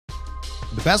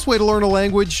The best way to learn a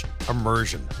language?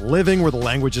 Immersion. Living where the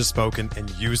language is spoken and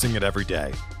using it every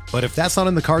day. But if that's not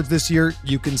in the cards this year,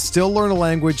 you can still learn a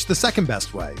language the second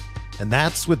best way, and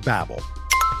that's with Babbel.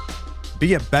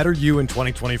 Be a better you in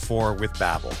 2024 with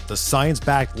Babbel, the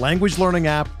science-backed language learning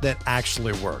app that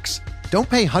actually works. Don't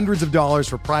pay hundreds of dollars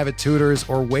for private tutors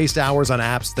or waste hours on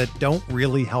apps that don't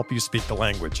really help you speak the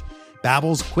language.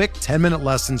 Babbel's quick 10-minute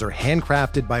lessons are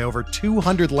handcrafted by over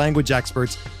 200 language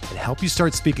experts and help you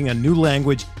start speaking a new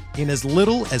language in as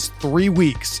little as 3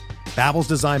 weeks. Babbel's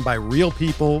designed by real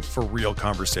people for real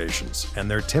conversations,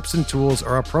 and their tips and tools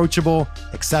are approachable,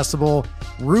 accessible,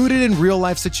 rooted in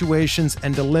real-life situations,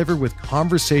 and delivered with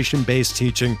conversation-based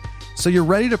teaching, so you're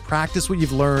ready to practice what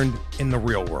you've learned in the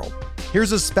real world.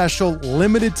 Here's a special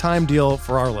limited-time deal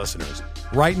for our listeners.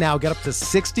 Right now, get up to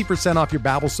 60% off your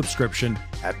Babbel subscription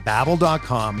at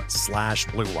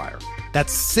babbel.com/Blue Wire.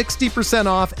 That's 60%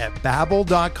 off at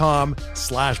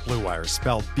babbel.com/Blue Wire,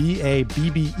 spelled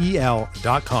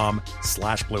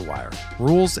BABBEL.com/Blue Wire.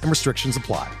 Rules and restrictions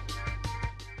apply.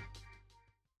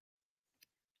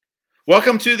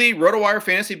 Welcome to the RotoWire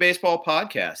Fantasy Baseball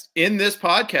Podcast. In this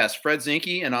podcast, Fred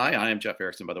Zinke and I am Jeff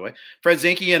Erickson, by the way. Fred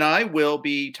Zinke and I will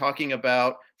be talking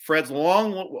about Fred's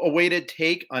long-awaited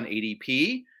take on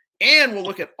ADP, and we'll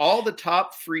look at all the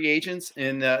top free agents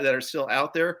that are still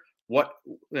out there.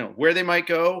 Where they might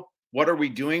go. What are we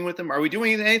doing with them? Are we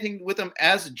doing anything with them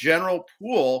as a general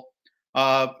pool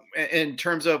in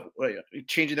terms of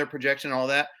changing their projection and all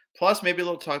that? Plus, maybe a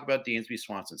little talk about Dansby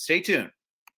Swanson. Stay tuned.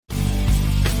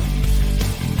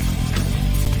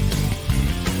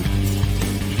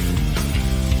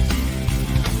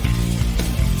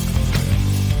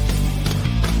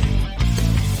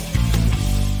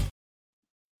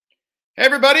 Hey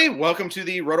everybody, welcome to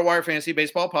the RotoWire Fantasy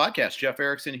Baseball Podcast. Jeff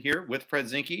Erickson here with Fred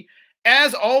Zinke.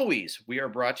 As always, we are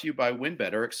brought to you by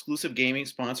WynnBET, our exclusive gaming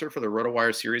sponsor for the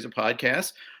RotoWire series of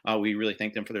podcasts. We really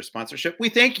thank them for their sponsorship. We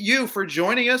thank you for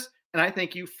joining us, and I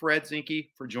thank you, Fred Zinke,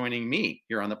 for joining me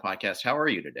here on the podcast. How are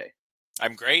you today?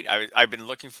 I'm great. I've been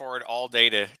looking forward all day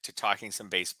to talking some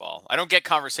baseball. I don't get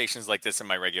conversations like this in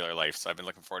my regular life, so I've been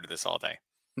looking forward to this all day.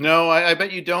 No, I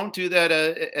bet you don't do that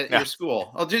at your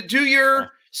school. Do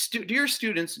your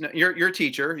students, your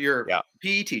teacher, your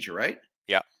PE teacher, right?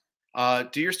 Yeah.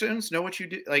 Do your students know what you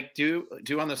do? Like do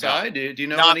on the side? Do you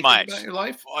know not anything much about your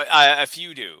life? Well, a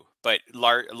few do, but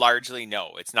largely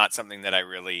no. It's not something that I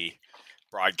really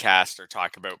broadcast or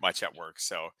talk about much at work.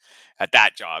 So at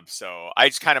that job, so I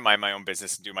just kind of mind my own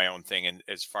business and do my own thing. And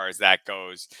as far as that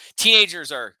goes,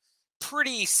 teenagers are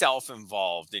pretty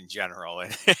self-involved in general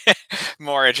and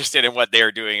more interested in what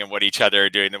they're doing and what each other are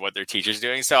doing than what their teacher's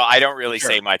doing. So I don't really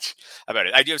say much about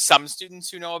it. I do have some students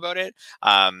who know about it.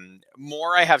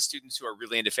 More, I have students who are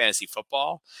really into fantasy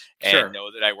football and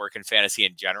know that I work in fantasy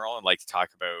in general and like to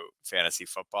talk about fantasy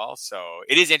football. So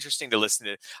it is interesting to listen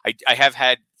to. I have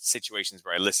had situations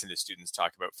where I listen to students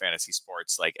talk about fantasy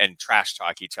sports, and trash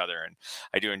talk each other. And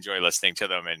I do enjoy listening to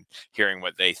them and hearing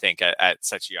what they think at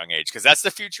such a young age, because that's the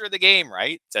future of the game,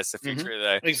 right? That's the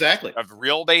future of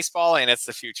real baseball, and it's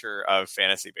the future of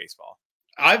fantasy baseball.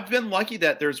 I've been lucky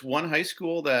that there's one high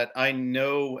school that I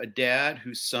know a dad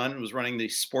whose son was running the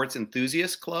sports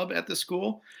enthusiast club at the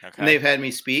school. Okay. And they've had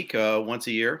me speak once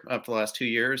a year for the last 2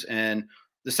 years. And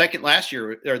the second last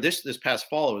year, or this past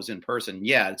fall, it was in person.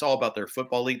 Yeah, it's all about their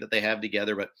football league that they have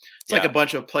together. But it's like a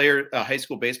bunch of high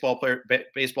school baseball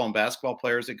and basketball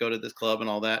players that go to this club and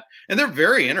all that. And they're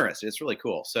very interested. It's really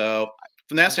cool. So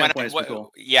from that standpoint, it's pretty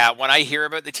cool. Yeah, when I hear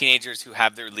about the teenagers who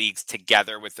have their leagues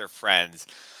together with their friends,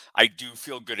 I do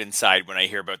feel good inside when I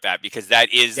hear about that, because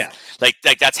that is like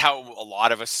that's how a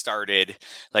lot of us started.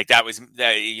 Like that was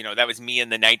me in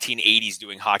the 1980s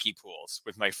doing hockey pools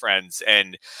with my friends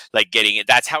and getting it.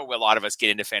 That's how a lot of us get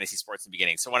into fantasy sports in the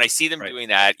beginning. So when I see them doing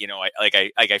that,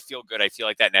 I feel good. I feel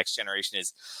like that next generation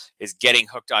is getting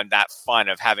hooked on that fun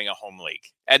of having a home league.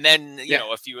 And then,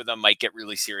 a few of them might get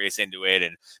really serious into it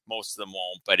and most of them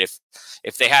won't. But if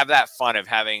they have that fun of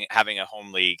having a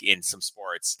home league in some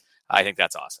sports, I think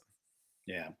that's awesome.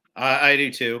 Yeah, I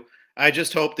do too. I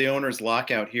just hope the owners'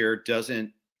 lockout here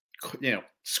doesn't,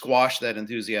 squash that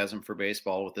enthusiasm for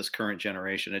baseball with this current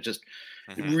generation. It just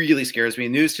really scares me.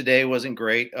 News today wasn't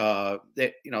great. There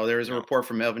was a report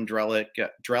from Evan Drellich.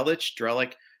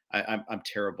 I'm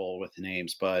terrible with the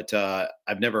names, but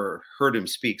I've never heard him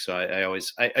speak. So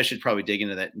I should probably dig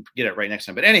into that and get it right next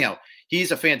time. But anyhow,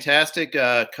 he's a fantastic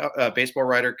baseball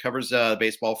writer, covers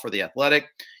baseball for The Athletic.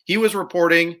 He was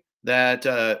reporting that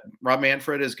Rob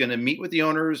Manfred is going to meet with the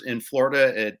owners in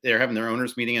Florida. They're having their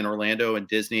owners meeting in Orlando and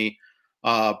Disney.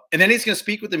 And then he's going to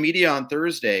speak with the media on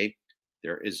Thursday.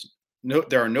 There is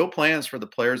there are no plans for the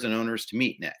players and owners to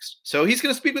meet next. So he's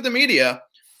going to speak with the media,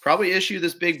 probably issue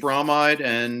this big bromide,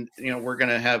 and we're going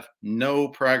to have no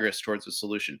progress towards a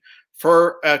solution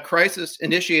for a crisis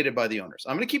initiated by the owners.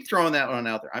 I'm going to keep throwing that one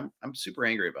out there. I'm super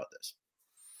angry about this.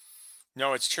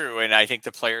 No, it's true, and I think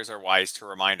the players are wise to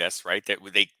remind us, right, that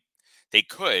they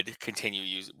could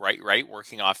continue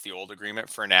working off the old agreement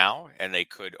for now, and they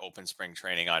could open spring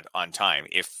training on time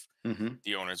if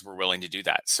the owners were willing to do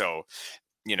that. So,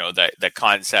 the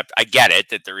concept, I get it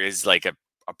that there is like a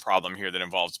problem here that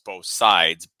involves both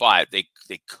sides, but they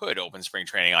could open spring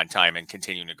training on time and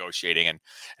continue negotiating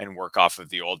and work off of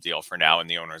the old deal for now. And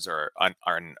the owners are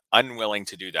unwilling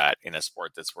to do that in a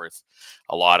sport that's worth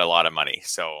a lot of money.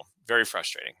 So very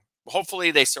frustrating.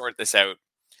 Hopefully they sort this out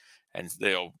and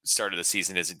the start of the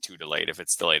season isn't too delayed, if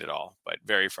it's delayed at all, but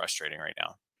very frustrating right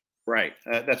now. Right.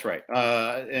 That's right.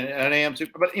 And I am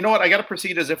super, but you know what? I got to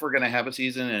proceed as if we're going to have a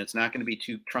season and it's not going to be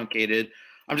too truncated.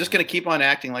 I'm just going to keep on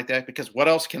acting like that because what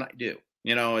else can I do?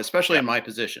 Especially in my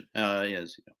position,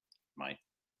 my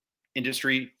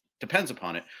industry depends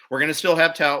upon it. We're going to still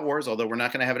have tout wars, although we're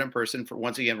not going to have it in person.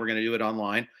 Once again, we're going to do it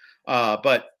online.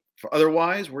 But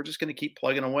otherwise, we're just going to keep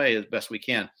plugging away as best we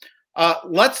can.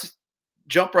 Let's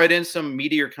jump right in some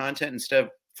meatier content instead of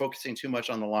focusing too much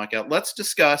on the lockout. Let's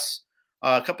discuss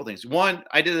a couple things. One,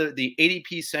 I did the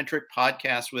ADP centric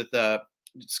podcast with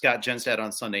Scott Genstad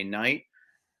on Sunday night.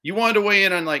 You wanted to weigh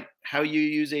in on like how you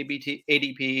use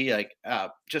ADP, like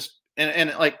just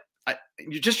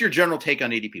your general take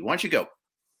on ADP. Why don't you go?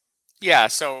 Yeah.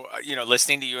 So,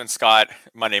 listening to you and Scott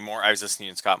I was listening to you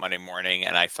and Scott Monday morning,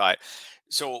 and I thought,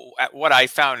 so what I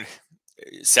found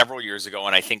several years ago,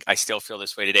 and I think I still feel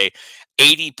this way today,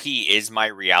 ADP is my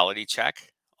reality check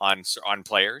on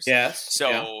players. Yes.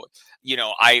 So,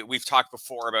 we've talked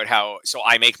before about how, so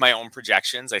I make my own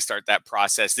projections. I start that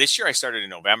process. This year I started in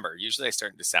November. Usually I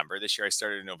start in December. This year I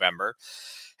started in November,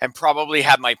 and probably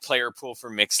have my player pool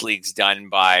for mixed leagues done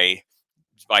by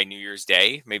New Year's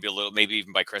Day, maybe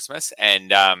even by Christmas.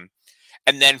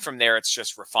 And then from there, it's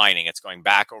just refining. It's going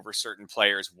back over certain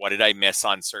players. What did I miss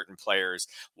on certain players?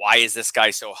 Why is this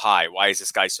guy so high? Why is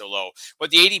this guy so low?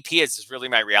 What the ADP is really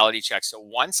my reality check. So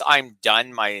once I'm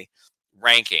done my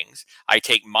rankings, I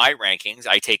take my rankings,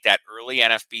 I take that early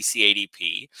NFBC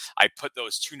ADP, I put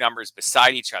those two numbers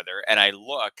beside each other, and I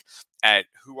look at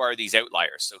who are these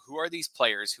outliers. So who are these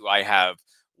players who I have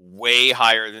way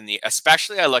higher than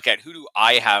especially I look at who do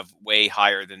I have way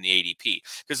higher than the ADP,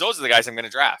 because those are the guys I'm going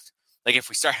to draft. Like if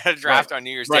we started a draft on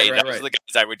New Year's Day, those are the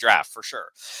guys I would draft for sure.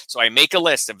 So I make a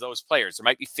list of those players. There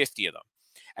might be 50 of them.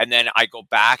 And then I go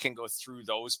back and go through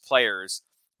those players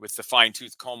with the fine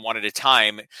tooth comb one at a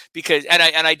time, because, and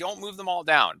I don't move them all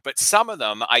down, but some of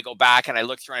them I go back and I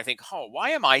look through and I think,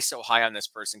 why am I so high on this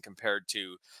person compared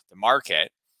to the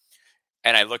market?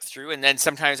 And I look through, and then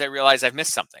sometimes I realize I've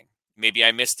missed something. Maybe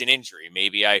I missed an injury.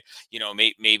 Maybe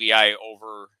maybe I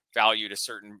overvalued a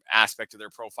certain aspect of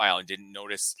their profile and didn't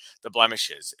notice the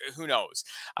blemishes. Who knows?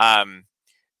 And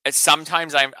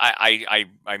sometimes I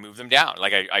move them down.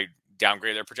 Like I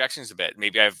downgrade their projections a bit.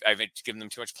 Maybe I've given them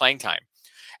too much playing time.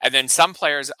 And then some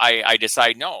players I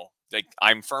decide, no, like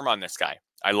I'm firm on this guy.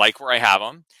 I like where I have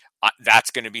him. That's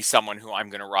going to be someone who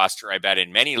I'm going to roster, I bet,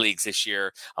 in many leagues this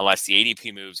year, unless the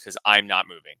ADP moves, because I'm not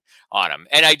moving on him.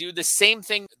 And I do the same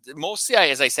thing. Mostly,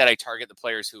 as I said, I target the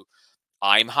players who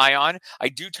I'm high on. I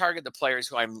do target the players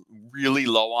who I'm really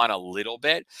low on a little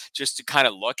bit, just to kind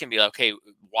of look and be like, okay,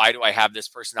 why do I have this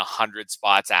person 100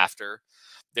 spots after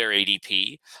their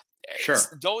ADP? Sure.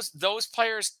 Those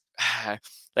players,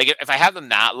 like if I have them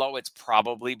that low, it's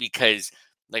probably because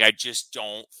like I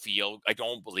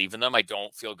don't believe in them. I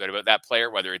don't feel good about that player,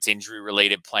 whether it's injury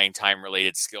related, playing time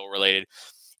related, skill related.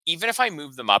 Even if I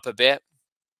move them up a bit,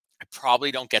 I probably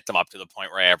don't get them up to the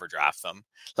point where I ever draft them.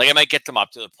 Like I might get them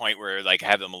up to the point where like I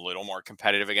have them a little more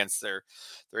competitive against their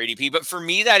ADP. But for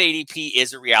me, that ADP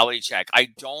is a reality check. I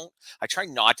try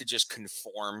not to just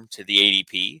conform to the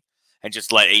ADP and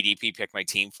just let ADP pick my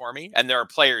team for me. And there are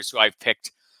players who I've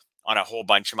picked on a whole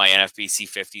bunch of my NFBC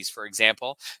 50s, for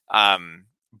example.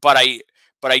 But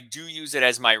I do use it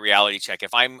as my reality check.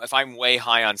 If I'm way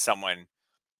high on someone,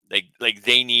 like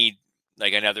they need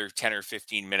like another 10 or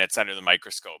 15 minutes under the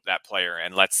microscope, that player,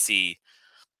 and let's see,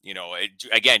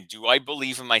 do I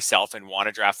believe in myself and want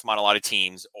to draft them on a lot of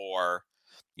teams, or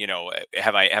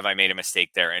have I made a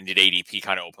mistake there, and did ADP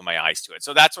kind of open my eyes to it?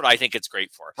 So that's what I think it's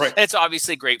great for. Right. And it's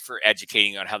obviously great for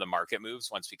educating on how the market moves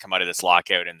once we come out of this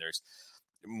lockout and there's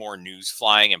more news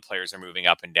flying and players are moving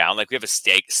up and down. Like we have a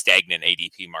stagnant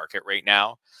ADP market right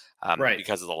now.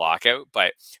 Because of the lockout,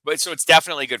 but so it's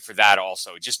definitely good for that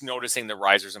also. Just noticing the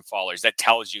risers and fallers, that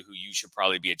tells you who you should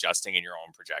probably be adjusting in your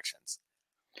own projections.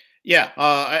 Yeah,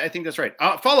 I think that's right.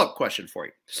 Follow-up question for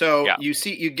you. So you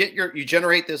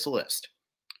generate this list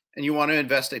and you want to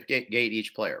investigate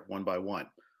each player one by one.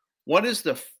 What is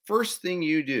the first thing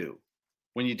you do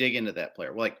when you dig into that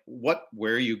player? Like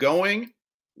where are you going?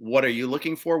 What are you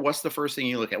looking for? What's the first thing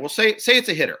you look at? Well, say it's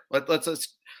a hitter.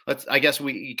 Let's I guess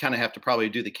we kind of have to probably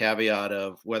do the caveat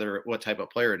of what type of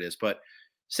player it is, but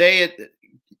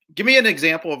give me an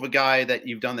example of a guy that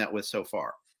you've done that with so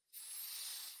far.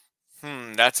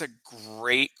 That's a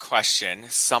great question.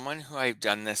 Someone who I've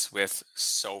done this with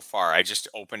so far. I just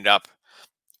opened up.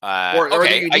 Or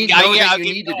do you need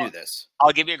to do this?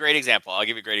 I'll give you a great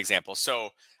example. So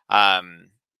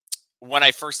when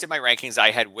I first did my rankings,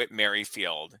 I had Whit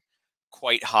Merrifield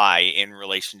quite high in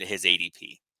relation to his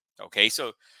ADP. Okay,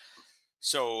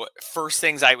 so first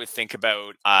things I would think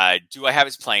about, do I have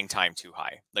his playing time too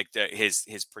high? Like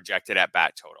his projected at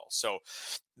bat total. So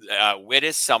Whit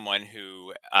is someone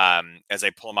who, as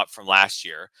I pull him up from last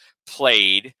year,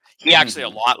 played. He actually a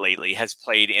lot lately has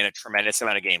played in a tremendous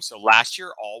amount of games. So last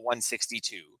year, all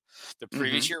 162. The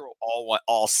previous year,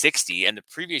 all 60, and the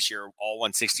previous year, all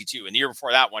 162, and the year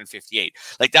before that, 158.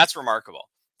 Like that's remarkable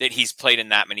that he's played in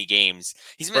that many games.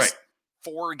 He's missed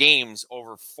 4 games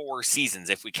over 4 seasons.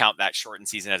 If we count that shortened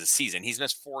season as a season, he's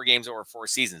missed 4 games over 4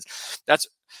 seasons.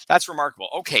 That's remarkable.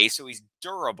 Okay, so he's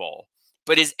durable.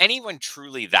 But is anyone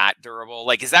truly that durable?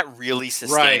 Like, is that really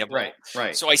sustainable?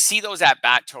 Right. So I see those at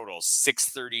bat totals,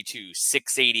 632,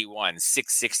 681,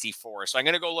 664. So I'm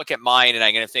going to go look at mine and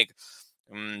I'm going to think,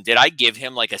 did I give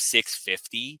him like a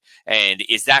 650? And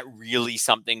is that really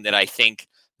something that I think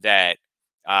that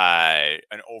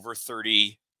an over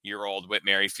 30-year-old Whit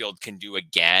Merrifield can do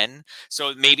again?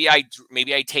 So maybe I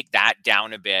take that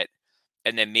down a bit.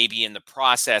 And then maybe in the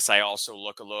process, I also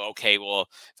look a little, okay, well,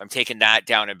 if I'm taking that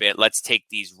down a bit, let's take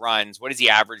these runs. What is he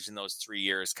averaged in those 3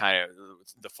 years, kind of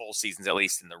the full seasons, at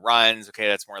least in the runs? Okay,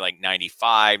 that's more like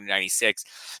 95, 96.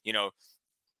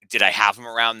 Did I have him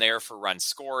around there for runs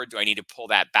scored? Do I need to pull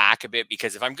that back a bit?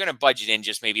 Because if I'm going to budget in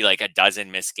just maybe like a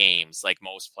dozen missed games, like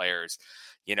most players,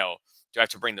 do I have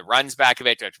to bring the runs back a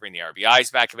bit? Do I have to bring the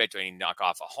RBIs back a bit? Do I need to knock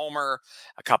off a homer,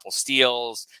 a couple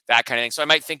steals, that kind of thing? So I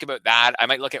might think about that. I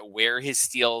might look at where his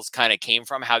steals kind of came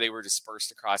from, how they were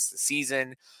dispersed across the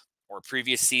season or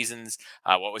previous seasons.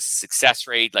 What was the success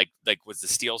rate? Like was the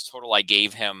steals total I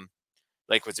gave him,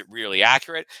 like, was it really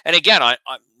accurate? And again,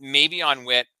 maybe on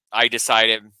Whit, I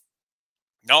decided,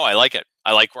 no, I like it.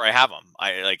 I like where I have them.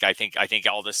 I think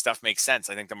all this stuff makes sense.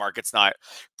 I think the market's not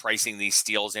pricing these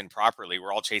steals in properly.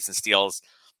 We're all chasing steals.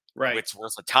 Right. It's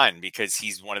worth a ton because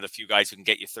he's one of the few guys who can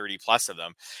get you 30 plus of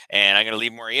them. And I'm going to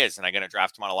leave him where he is and I'm going to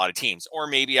draft him on a lot of teams. Or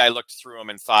maybe I looked through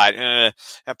him and thought, I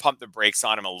pumped the brakes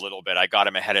on him a little bit. I got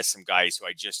him ahead of some guys who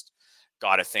I just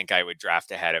got to think I would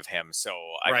draft ahead of him. So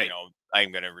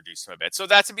I'm going to reduce him a bit. So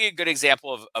that's be a good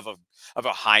example of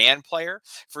a high end player.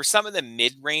 For some of the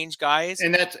mid range guys,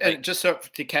 and that's and just so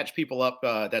to catch people up,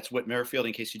 that's Whit Merrifield.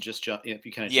 In case you just jump, if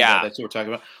you kind of that's what we're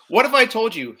talking about. What if I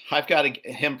told you I've got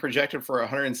him projected for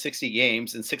 160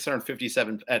 games and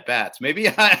 657 at bats? Maybe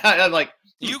I'm like,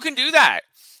 you can do that.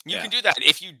 You can do that.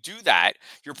 If you do that,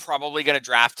 you're probably going to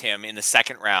draft him in the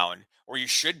second round. Or you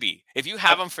should be. If you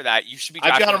have him for that, you should be.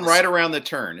 I've got him right around the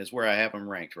turn is where I have him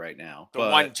ranked right now. The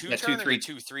 1-2 turn,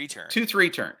 2-3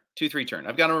 turn. 2-3 turn.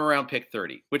 I've got him around pick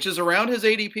 30, which is around his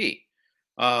ADP.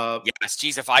 Yes,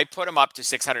 geez, if I put him up to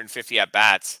 650 at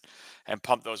bats and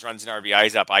pump those runs and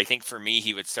RBIs up, I think for me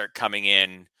he would start coming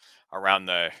in around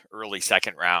the early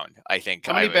second round. I think.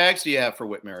 How many bags do you have for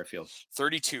Whit Merrifield?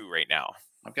 32 right now.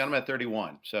 I've got him at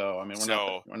 31. So, I mean,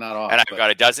 we're not off. And I've got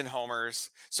a dozen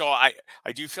homers. So I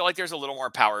do feel like there's a little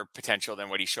more power potential than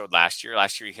what he showed last year.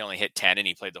 Last year, he only hit 10 and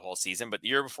he played the whole season. But the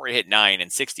year before, he hit 9 in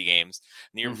 60 games.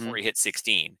 And the year before, he hit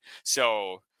 16.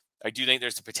 So I do think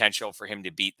there's the potential for him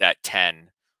to beat that 10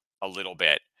 a little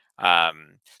bit.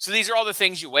 So these are all the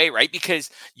things you weigh, right? Because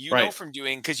know from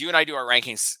because you and I do our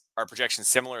rankings, our projections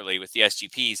similarly with the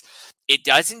SGPs, it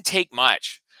doesn't take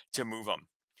much to move them.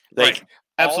 Like,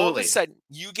 absolutely. All of a sudden,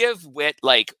 you give Whit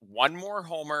like one more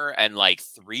homer and like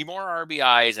 3 more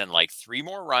RBIs and like 3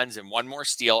 more runs and 1 more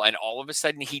steal, and all of a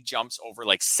sudden he jumps over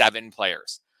like 7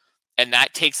 players. And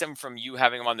that takes him from you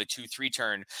having him on the 2-3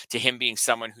 turn to him being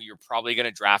someone who you're probably going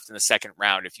to draft in the second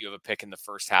round if you have a pick in the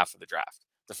first half of the draft,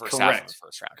 the first half of the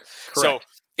first round. Correct. So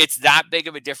it's that big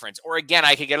of a difference. Or again,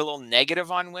 I could get a little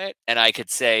negative on Whit and I could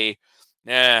say,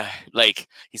 like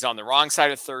he's on the wrong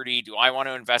side of 30. Do I want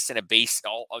to invest in a base?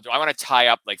 Do I want to tie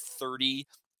up like 30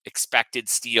 expected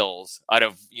steals out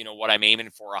of, what I'm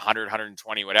aiming for, 100,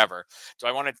 120, whatever? Do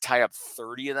I want to tie up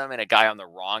 30 of them in a guy on the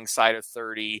wrong side of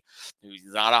 30 who's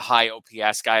not a high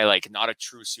OPS guy, like not a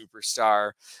true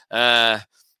superstar?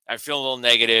 I feel a little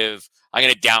negative. I'm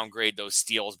going to downgrade those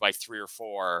steals by 3 or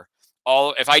 4.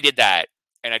 If I did that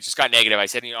and I just got negative, I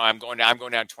said, I'm going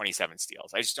down 27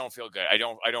 steals. I just don't feel good. I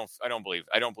don't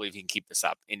believe he can keep this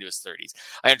up into his 30s.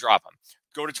 I'm going to drop him.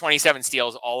 Go to 27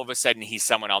 steals. All of a sudden he's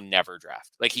someone I'll never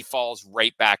draft. Like he falls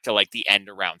right back to like the end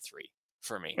of round 3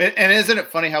 for me. And isn't it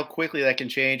funny how quickly that can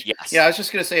change? Yes. Yeah, I was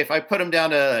just going to say, if I put him down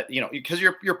to, because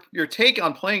your take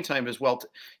on playing time is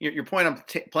your point on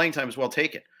playing time is well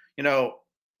taken.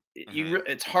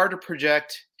 It's hard to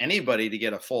project anybody to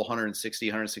get a full 160,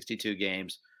 162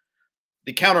 games.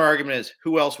 The counter argument is,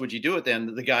 who else would you do it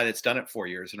then? The guy that's done it 4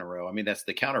 years in a row. I mean, that's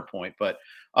the counterpoint. But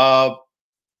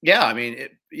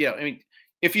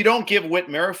if you don't give Whit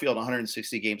Merrifield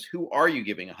 160 games, who are you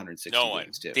giving 160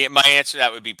 games to? My answer to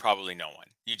that would be probably no one.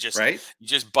 You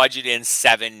just budget in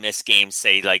 7 missed games,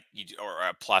 say or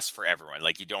a plus for everyone.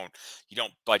 Like you don't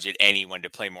budget anyone to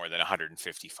play more than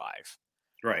 155.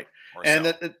 Right.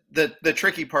 And so. the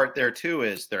tricky part there too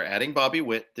is they're adding Bobby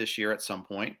Witt this year at some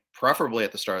point, preferably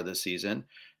at the start of the season.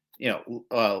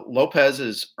 Lopez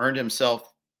has earned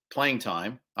himself playing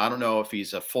time. I don't know if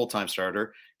he's a full-time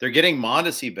starter. They're getting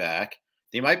Mondesi back.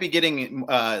 They might be getting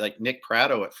like Nick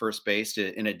Pratto at first base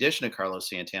in addition to Carlos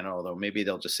Santana, although maybe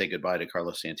they'll just say goodbye to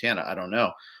Carlos Santana. I don't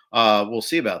know. We'll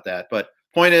see about that. But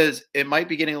point is, it might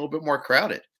be getting a little bit more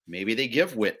crowded. Maybe they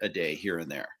give Witt a day here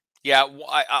and there. Yeah,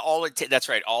 that's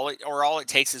right. All it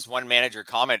takes is one manager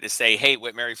comment to say, "Hey,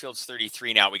 Whit Merrifield's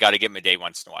 33 now. We got to give him a day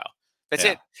once in a while." That's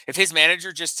it. If his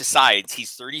manager just decides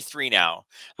he's 33 now,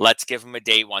 let's give him a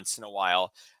day once in a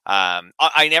while.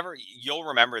 You'll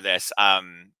remember this,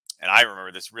 and I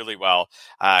remember this really well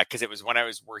because it was when I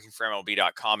was working for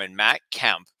MLB.com, and Matt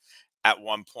Kemp at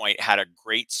one point had a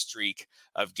great streak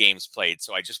of games played.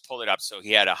 So I just pulled it up. So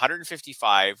he had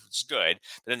 155, which is good.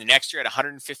 But then the next year had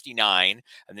 159,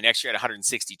 and the next year had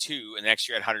 162, and the next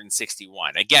year had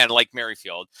 161. Again, like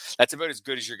Merrifield, that's about as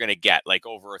good as you're going to get. Like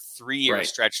over a 3-year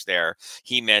stretch there,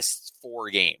 he missed 4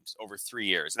 games over 3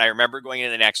 years. And I remember going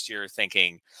into the next year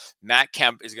thinking, Matt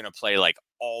Kemp is going to play like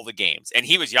all the games. And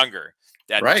he was younger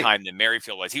at the time than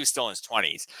Merrifield was. He was still in his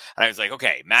 20s. And I was like,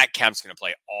 okay, Matt Kemp's going to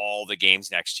play all the games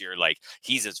next year. Like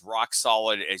he's as rock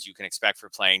solid as you can expect for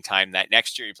playing time. That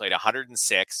next year he played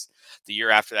 106. The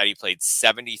year after that he played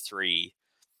 73,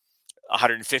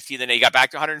 150. Then he got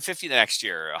back to 150 the next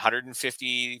year,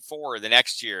 154 the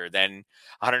next year, then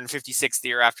 156 the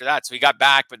year after that. So he got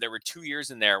back, but there were 2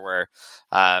 years in there where,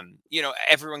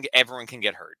 everyone can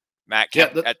get hurt. Matt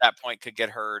Kemp at that point could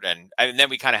get hurt. And then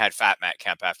we kind of had fat Matt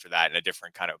Kemp after that and a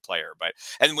different kind of player.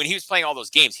 And when he was playing all those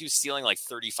games, he was stealing like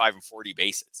 35 and 40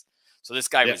 bases. So this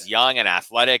guy was young and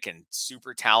athletic and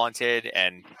super talented.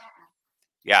 And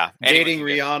dating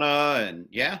Rihanna and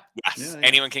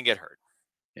anyone can get hurt.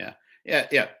 Yeah.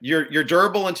 You're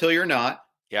durable until you're not.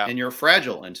 Yeah. And you're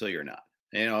fragile until you're not.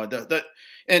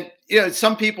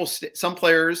 Some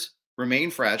players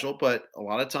remain fragile, but a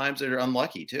lot of times they're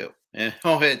unlucky too.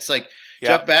 It's like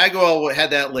Jeff Bagwell had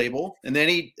that label, and then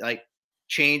he like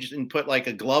changed and put like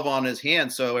a glove on his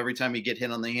hand, so every time he get hit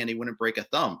on the hand, he wouldn't break a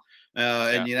thumb.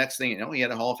 And the next thing you know, he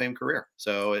had a Hall of Fame career.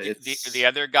 So it's the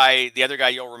other guy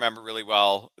you'll remember really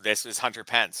well. This was Hunter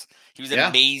Pence. He was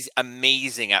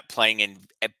amazing at playing in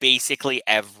basically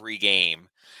every game.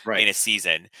 In a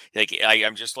season. Like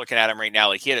I'm just looking at him right now.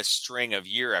 Like he had a string of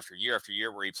year after year after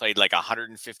year where he played like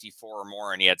 154 or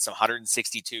more, and he had some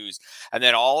 162s. And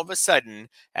then all of a sudden,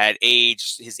 at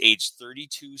his age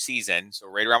 32 season, so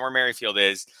right around where Merrifield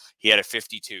is, he had a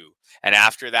 52. And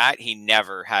after that, he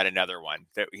never had another one.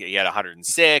 He had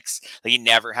 106. Like he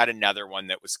never had another one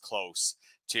that was close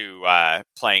to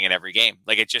playing in every game.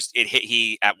 Like it hit.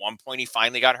 He at one point he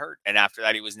finally got hurt, and after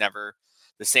that, he was never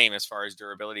the same as far as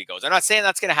durability goes. I'm not saying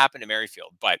that's going to happen to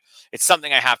Merrifield, but it's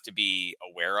something I have to be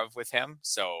aware of with him.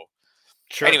 So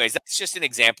anyways, that's just an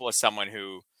example of someone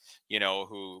who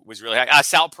was really high.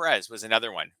 Sal Perez was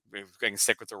another one. We're going to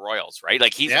stick with the Royals, right?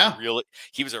 Like he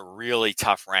was a really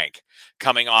tough rank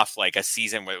coming off like a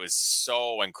season where it was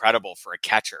so incredible for a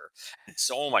catcher and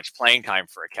so much playing time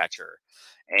for a catcher.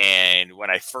 And when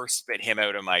I first spit him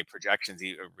out of my projections,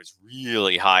 he was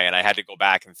really high. And I had to go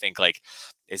back and think, like,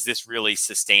 is this really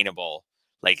sustainable?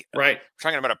 Like, we're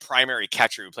talking about a primary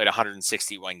catcher who played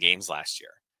 161 games last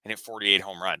year. and hit 48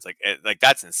 home runs. Like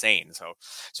that's insane.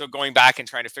 So going back and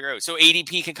trying to figure out, so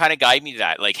ADP can kind of guide me to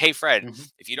that. Like, hey, Fred,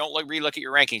 if you don't relook at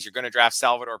your rankings, you're going to draft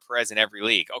Salvador Perez in every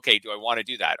league. Okay, do I want to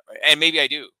do that? And maybe I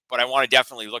do, but I want to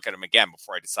definitely look at him again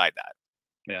before I decide that.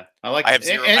 Yeah, I like it.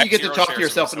 And you get to talk to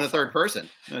yourself in the third person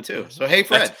too. So, hey,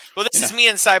 Fred. This is me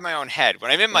inside my own head.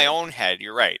 When I'm in my own head,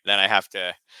 you're right. Then I have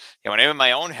to, when I'm in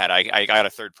my own head, I got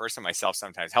a third person myself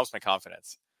sometimes. Helps my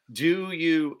confidence. Do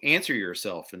you answer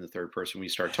yourself in the third person when you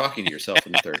start talking to yourself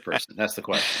in the third person? That's the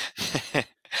question.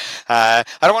 I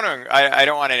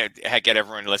don't want to get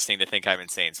everyone listening to think I'm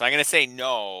insane. So I'm going to say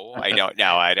no. I don't.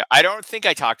 No, I don't think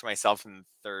I talk to myself in the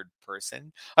third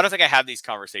person. I don't think I have these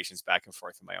conversations back and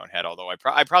forth in my own head. Although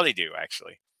I probably do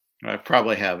actually. I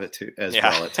probably have it too as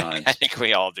well at times. I think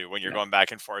we all do when you're going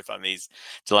back and forth on these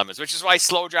dilemmas, which is why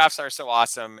slow drafts are so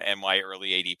awesome and why early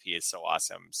ADP is so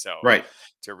awesome. So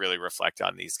to really reflect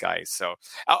on these guys. So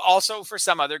also for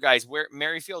some other guys, where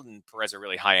Merrifield and Perez are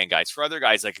really high end guys. For other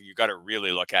guys, like you got to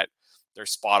really look at their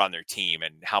spot on their team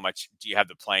and how much do you have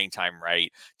the playing time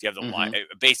right? Do you have the line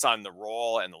based on the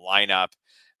role and the lineup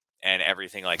and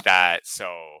everything like that?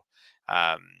 So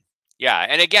yeah,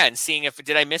 and again, seeing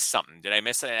did I miss something? Did I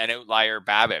miss an outlier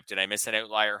BABIP? Did I miss an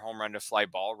outlier home run to fly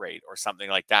ball rate or something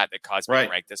like that caused me to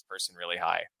rank this person really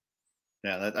high?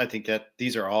 Yeah, I think that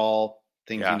these are all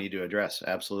things you need to address.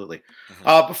 Absolutely.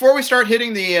 Before we start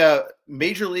hitting the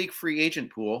Major League free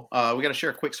agent pool, we got to share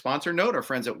a quick sponsor note. Our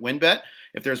friends at WynnBET.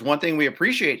 If there's one thing we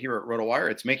appreciate here at RotoWire,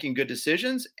 it's making good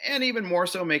decisions and even more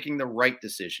so making the right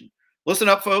decision. Listen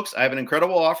up, folks. I have an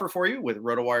incredible offer for you with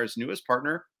RotoWire's newest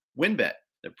partner, WynnBET,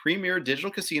 the premier digital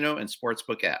casino and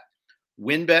sportsbook app.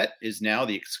 WynnBET is now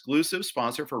the exclusive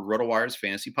sponsor for RotoWire's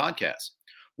fantasy podcast.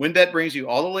 WynnBET brings you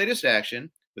all the latest action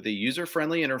with a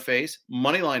user-friendly interface,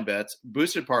 moneyline bets,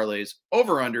 boosted parlays,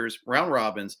 over-unders, round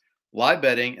robins, live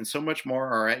betting, and so much more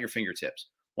are at your fingertips.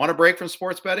 Want a break from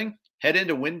sports betting? Head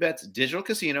into WynnBET's digital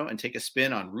casino and take a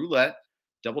spin on roulette,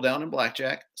 double down in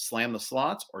blackjack, slam the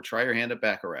slots, or try your hand at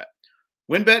baccarat.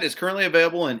 WynnBET is currently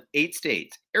available in 8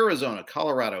 states: Arizona,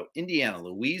 Colorado, Indiana,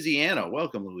 Louisiana,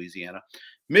 welcome Louisiana,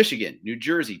 Michigan, New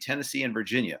Jersey, Tennessee, and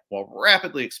Virginia, while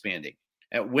rapidly expanding.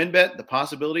 At WynnBET, the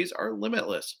possibilities are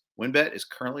limitless. WynnBET is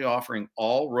currently offering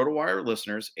all RotoWire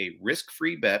listeners a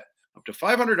risk-free bet up to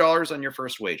 $500 on your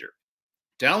first wager.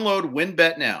 Download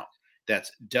WynnBET now. That's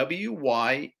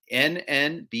WYNNBET.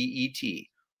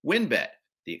 WynnBET,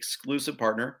 the exclusive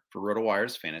partner for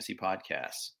RotoWire's fantasy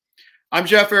podcasts. I'm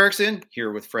Jeff Erickson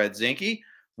here with Fred Zinke.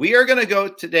 We're going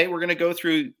to go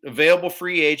through available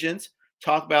free agents,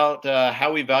 talk about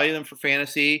how we value them for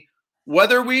fantasy,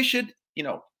 whether we should,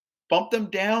 bump them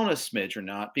down a smidge or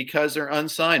not because they're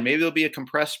unsigned. Maybe there'll be a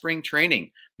compressed spring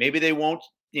training. Maybe they won't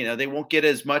get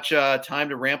as much time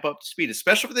to ramp up to speed,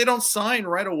 especially if they don't sign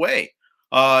right away.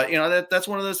 That's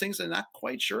one of those things I'm not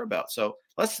quite sure about. So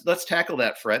let's tackle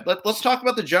that, Fred. Let's talk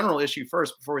about the general issue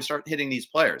first before we start hitting these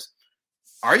players.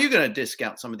 Are you going to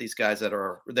discount some of these guys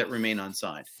that remain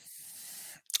unsigned?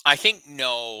 I think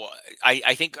no.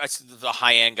 I think the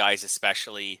high end guys,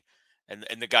 especially, and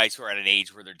the guys who are at an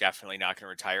age where they're definitely not going to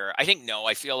retire. I think no.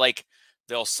 I feel like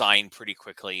they'll sign pretty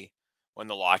quickly when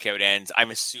the lockout ends. I'm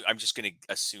just going to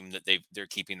assume that they're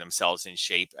keeping themselves in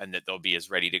shape and that they'll be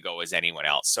as ready to go as anyone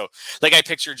else. So, like I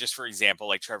picture, just for example,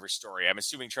 like Trevor Story. I'm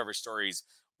assuming Trevor Story's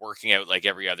working out like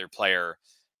every other player,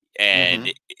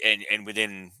 and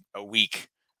within a week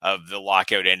of the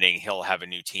lockout ending, he'll have a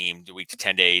new team, a week to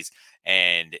 10 days,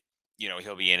 and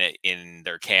he'll be in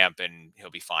their camp and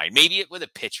he'll be fine. Maybe with a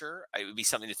pitcher, it would be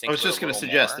something to think. I was just going to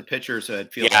suggest the pitchers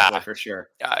would feel that way for sure.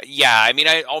 I mean,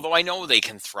 although I know they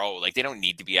can throw, like they don't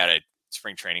need to be at a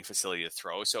spring training facility to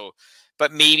throw. So,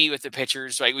 but maybe with the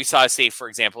pitchers, like we saw, say for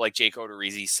example, like Jake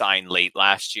Odorizzi signed late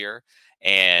last year,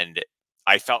 and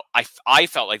I felt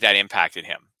like that impacted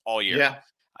him all year. Yeah.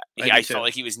 I felt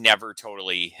like he was never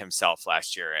totally himself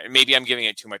last year. And maybe I'm giving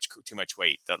it too much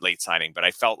weight, that late signing, but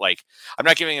I felt like I'm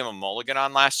not giving him a mulligan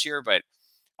on last year, but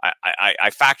I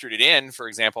factored it in, for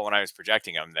example, when I was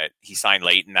projecting him that he signed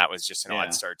late and that was just an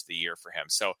odd start to the year for him.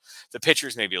 So the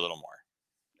pitchers maybe a little more.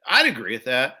 I'd agree with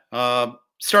that.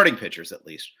 Starting pitchers, at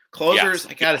least. Closers,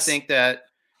 I got to think that,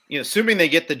 assuming they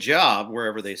get the job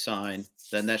wherever they sign,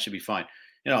 then that should be fine.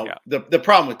 The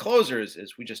problem with closers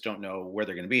is we just don't know where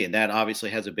they're going to be. And that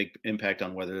obviously has a big impact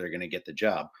on whether they're going to get the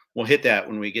job. We'll hit that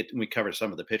when we cover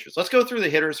some of the pitchers. Let's go through the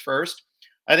hitters first.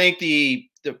 I think the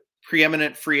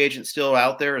preeminent free agent still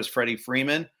out there is Freddie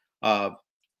Freeman. I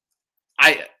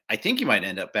think he might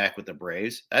end up back with the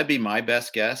Braves. That'd be my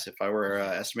best guess if I were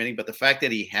estimating. But the fact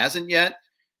that he hasn't yet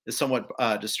is somewhat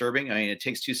disturbing. I mean, it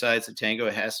takes two sides to tango.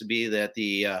 It has to be that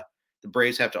the the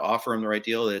Braves have to offer him the right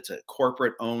deal. It's a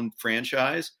corporate-owned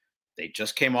franchise. They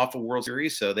just came off a World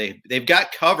Series, so they've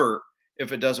got cover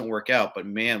if it doesn't work out. But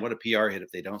man, what a PR hit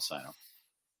if they don't sign him.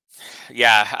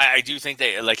 Yeah, I do think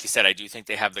they, like you said, I do think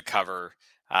they have the cover.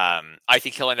 I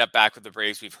think he'll end up back with the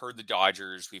Braves. We've heard the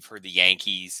Dodgers, we've heard the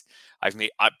Yankees. I've maybe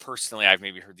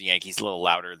heard the Yankees a little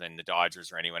louder than the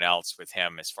Dodgers or anyone else with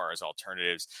him as far as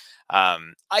alternatives.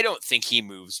 I don't think he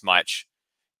moves much,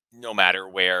 no matter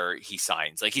where he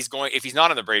signs. Like if he's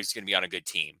not on the Braves, he's going to be on a good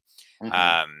team.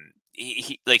 Mm-hmm.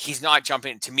 He's not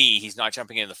jumping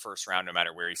in the first round, no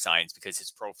matter where he signs, because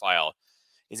his profile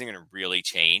isn't going to really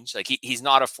change. Like he's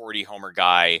not a 40 homer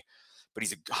guy, but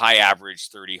he's a high average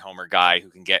 30 homer guy who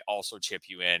can also chip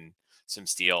you in some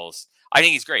steals. I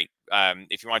think he's great.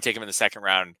 If you want to take him in the second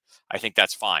round, I think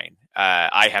that's fine.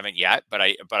 I haven't yet, but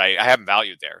I haven't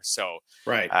valued there. So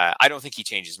right. I don't think he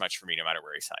changes much for me, no matter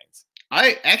where he signs.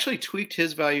 I actually tweaked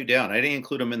his value down. I didn't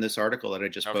include him in this article that I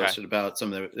just posted about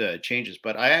some of the changes,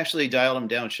 but I actually dialed him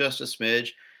down just a smidge.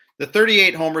 The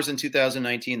 38 homers in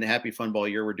 2019, the Happy Fun Ball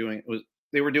year,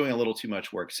 they were doing a little too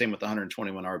much work. Same with the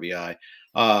 121 RBI.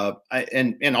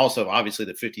 And also obviously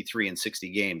the 53 in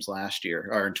 60 games last year,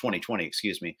 or in 2020,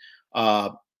 excuse me.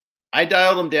 I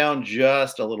dialed them down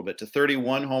just a little bit to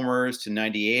 31 homers to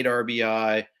 98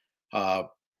 RBI.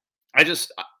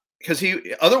 Because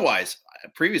otherwise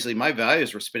previously my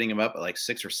values were spitting him up at like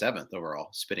 6th or 7th overall.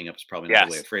 Spitting up is probably not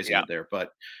the way of phrasing it there,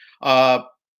 but I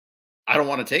don't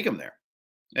want to take him there.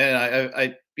 And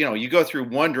I you go through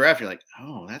one draft, you're like,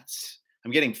 oh, I'm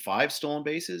getting 5 stolen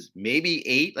bases, maybe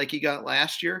 8 like he got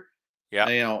last year.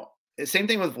 Yeah. Same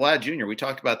thing with Vlad Jr. We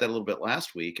talked about that a little bit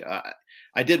last week.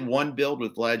 I did one build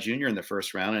with Vlad Jr. in the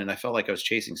first round, and I felt like I was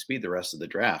chasing speed the rest of the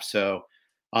draft. So,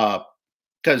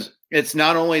 because it's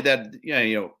not only that,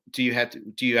 do you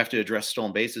have to address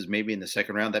stolen bases maybe in the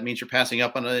second round? That means you're passing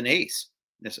up on an ace,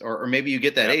 or maybe you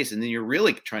get that ace, and then you're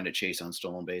really trying to chase on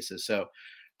stolen bases. So,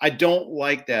 I don't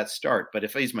like that start. But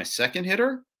if he's my second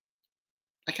hitter,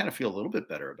 I kind of feel a little bit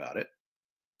better about it.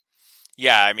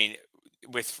 Yeah, I mean,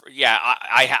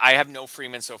 I have no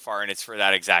Freeman so far, and it's for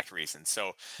that exact reason.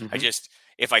 So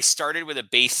if I started with a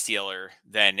base stealer,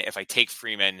 then if I take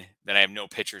Freeman, then I have no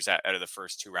pitchers out of the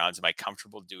first 2 rounds. Am I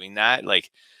comfortable doing that?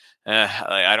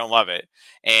 I don't love it,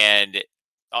 and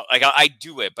I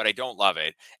do it, but I don't love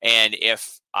it. And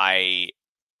if I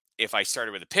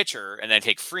started with a pitcher and then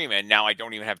take Freeman, now I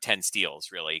don't even have 10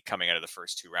 steals really coming out of the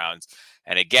first 2 rounds.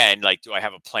 And again, do I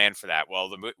have a plan for that? Well,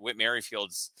 the Whit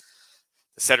Merrifields,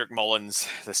 the Cedric Mullins,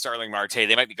 the Starling Marte,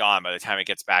 they might be gone by the time it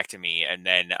gets back to me. And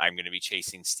then I'm going to be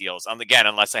chasing steals. Again,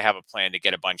 unless I have a plan to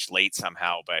get a bunch late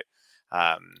somehow. But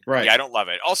right. Yeah, I don't love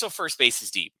it. Also, first base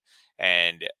is deep.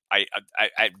 And I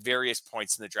at various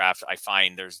points in the draft, I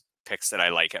find there's picks that I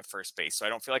like at first base. So I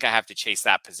don't feel like I have to chase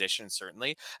that position,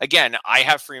 certainly. Again, I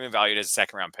have Freeman valued as a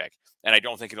second round pick, and I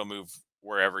don't think it'll move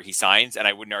wherever he signs. And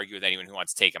I wouldn't argue with anyone who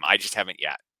wants to take him. I just haven't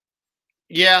yet.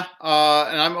 Yeah.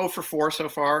 And I'm 0 for 4 so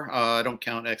far. I don't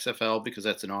count XFL because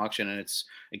that's an auction and it's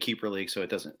a keeper league. So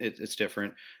it's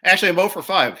different. Actually, I'm 0 for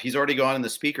 5. He's already gone in the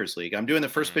Speakers League. I'm doing the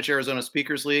First Pitch Arizona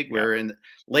Speakers League where in the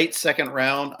late second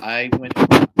round, I went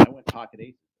pocket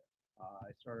aces.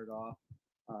 I started off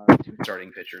 2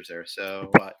 starting pitchers there. So,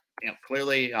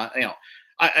 clearly, I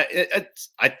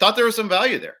thought there was some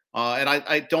value there. And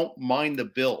I don't mind the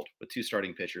build with 2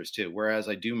 starting pitchers too. Whereas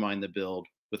I do mind the build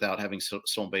without having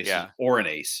stolen bases or an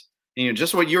ace. And,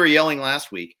 just what you were yelling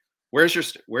last week. Where's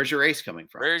your ace coming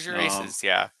from? Where's your aces?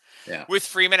 Yeah. Yeah. With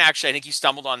Freeman, actually, I think you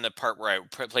stumbled on the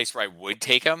place where I would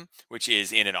take him, which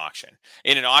is in an auction.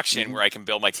 In an auction where I can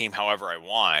build my team however I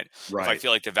want. Right. If I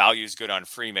feel like the value is good on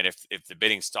Freeman, if the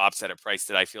bidding stops at a price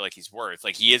that I feel like he's worth,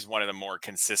 he is one of the more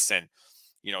consistent,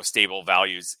 stable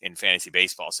values in fantasy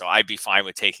baseball. So I'd be fine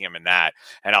with taking him in that,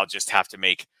 and I'll just have to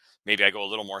maybe I go a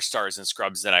little more stars and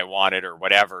scrubs than I wanted or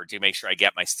whatever to make sure I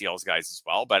get my steals guys as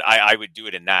well. But I would do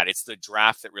it in that. It's the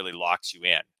draft that really locks you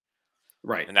in.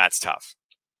 Right. And that's tough.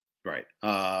 Right.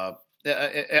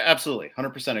 Absolutely.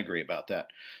 100% agree about that.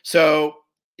 So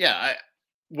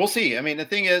we'll see. I mean, the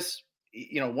thing is,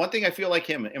 one thing I feel like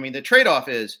him, the trade-off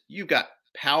is you've got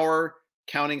power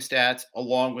counting stats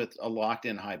along with a locked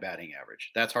in high batting average.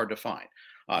 That's hard to find,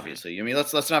 obviously.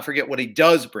 Let's not forget what he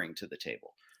does bring to the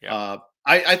table. Yeah.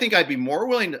 I think I'd be more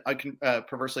willing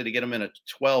perversely to get him in a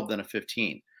 12 than a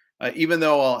 15. Even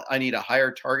though I need a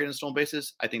higher target in stolen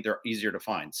bases, I think they're easier to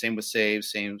find. Same with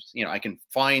saves, I can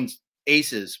find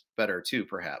aces better too,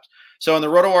 perhaps. So in the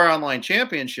RotoWire Online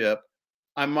Championship,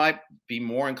 I might be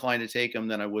more inclined to take him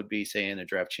than I would be, say, in a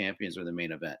Draft Champions or the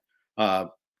main event.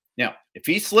 Now, if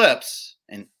he slips,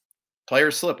 and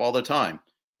players slip all the time,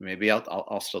 maybe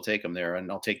I'll still take him there,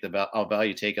 and I'll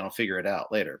value take, and I'll figure it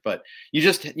out later. But you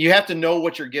have to know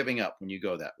what you're giving up when you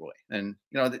go that way. And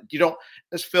you don't,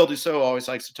 as Phil Dussault always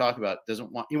likes to talk about,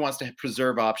 he wants to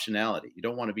preserve optionality. You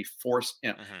don't want to be forced,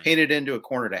 painted into a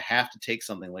corner to have to take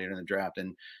something later in the draft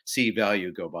and see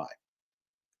value go by.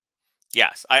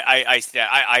 Yes,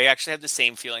 I actually have the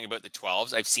same feeling about the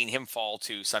 12s. I've seen him fall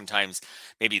to sometimes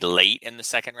maybe late in the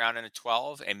second round in a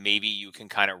 12, and maybe you can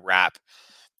kind of wrap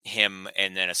him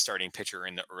and then a starting pitcher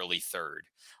in the early third.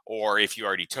 Or if you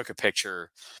already took a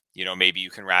pitcher, maybe you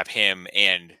can wrap him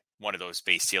and one of those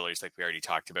base stealers like we already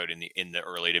talked about in the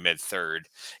early to mid third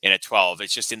in a 12.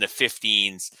 It's just in the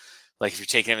 15s. Like if you're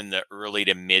taking him in the early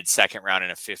to mid second round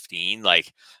in a 15,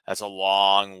 like that's a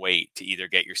long wait to either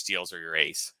get your steals or your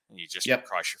ace. And you just you're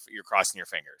crossing your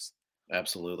fingers.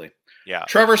 Absolutely. Yeah.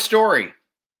 Trevor Story,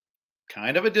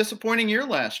 kind of a disappointing year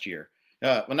last year.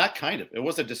 Well, not kind of. It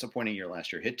was a disappointing year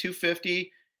last year. Hit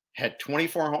 250, had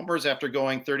 24 homers after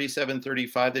going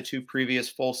 37-35 the two previous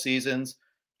full seasons.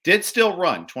 Did still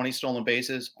run 20 stolen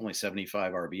bases, only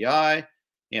 75 RBI.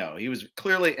 He was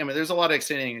clearly, there's a lot of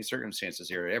extenuating circumstances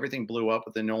here. Everything blew up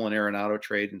with the Nolan Arenado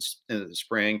trade in the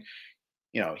spring.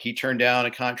 He turned down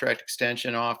a contract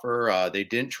extension offer. They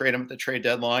didn't trade him at the trade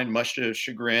deadline, much to his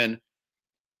chagrin.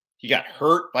 He got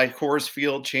hurt by Coors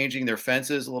Field changing their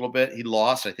fences a little bit. He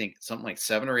lost, I think, something like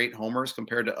 7 or 8 homers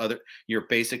compared to your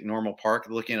basic normal park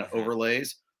looking at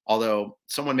overlays. Although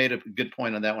someone made a good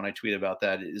point on that when I tweeted about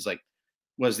that. Is like,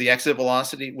 would the exit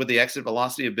velocity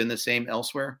have been the same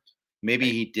elsewhere?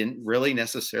 Maybe he didn't really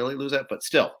necessarily lose that, but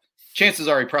still, chances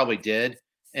are he probably did.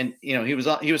 And he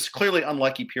was clearly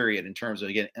unlucky, period, in terms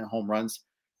of getting home runs.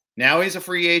 Now he's a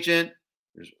free agent.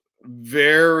 There's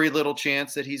very little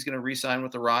chance that he's going to re-sign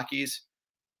with the Rockies.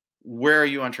 Where are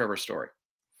you on Trevor Story?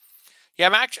 Yeah,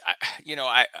 I'm actually,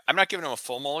 I'm not giving him a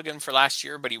full mulligan for last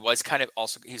year, but he was kind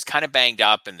of banged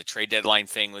up, and the trade deadline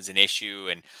thing was an issue.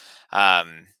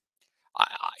 And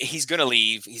he's going to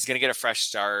leave. He's going to get a fresh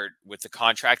start with the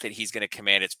contract that he's going to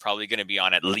command. It's probably going to be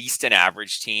on at least an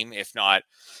average team, if not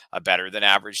a better than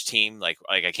average team. Like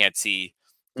I can't see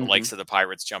the likes of the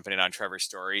Pirates jumping in on Trevor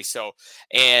Story. So,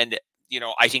 and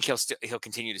I think he'll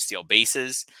continue to steal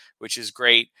bases, which is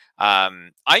great.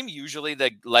 I'm usually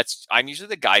the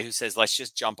guy who says, let's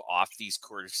just jump off these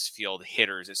Coors Field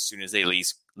hitters as soon as they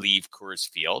leave Coors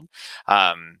Field.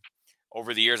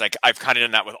 Over the years, I've kind of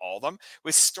done that with all of them.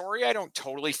 With Story, I don't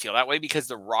totally feel that way because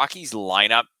the Rockies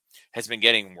lineup has been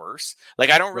getting worse. Like,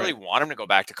 I don't really want him to go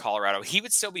back to Colorado. He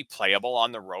would still be playable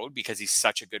on the road because he's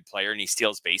such a good player and he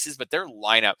steals bases, but their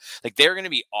lineup, like, they're going to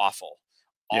be awful.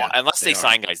 Unless they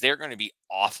sign guys, they're going to be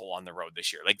awful on the road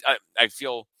this year. Like, I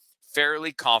feel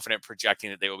fairly confident projecting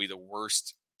that they will be the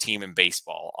worst team in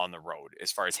baseball on the road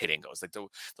as far as hitting goes, like the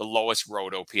lowest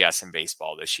road OPS in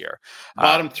baseball this year.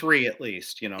 Bottom 3 at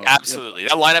least, Absolutely.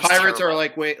 That lineup. Pirates terrible.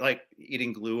 Are like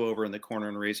eating glue over in the corner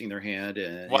and raising their hand.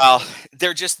 And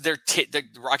the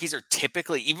Rockies are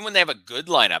typically, even when they have a good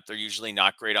lineup, they're usually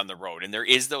not great on the road. And there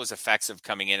is those effects of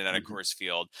coming in and out of Coors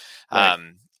Field. Right.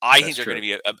 I think they're going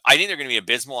to be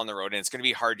abysmal on the road, and it's going to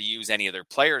be hard to use any of their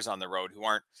players on the road who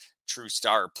aren't true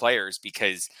star players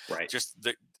because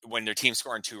when their team's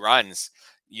scoring 2 runs,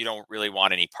 you don't really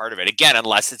want any part of it. Again,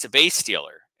 unless it's a base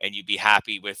stealer, and you'd be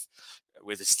happy with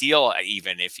a steal,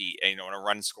 even if he, in a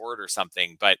run scored or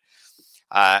something. But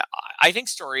I think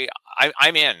Story,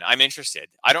 I'm in. I'm interested.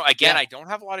 I don't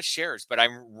have a lot of shares, but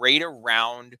I'm right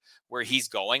around where he's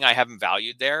going. I have him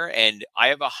valued there, and I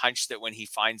have a hunch that when he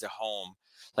finds a home,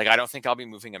 like, I don't think I'll be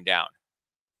moving him down.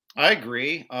 I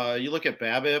agree. You look at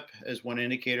BABIP as one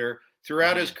indicator.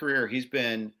 Throughout his career, he's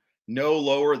been no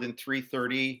lower than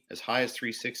 330, as high as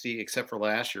 360, except for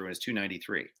last year when it was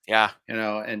 293. Yeah.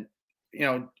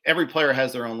 Every player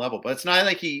has their own level, but it's not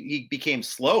like he became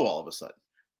slow all of a sudden.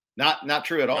 Not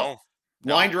true at all.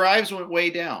 No. Line drives went way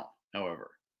down,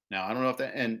 however. Now, I don't know if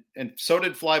that, and so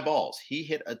did fly balls. He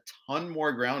hit a ton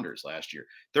more grounders last year,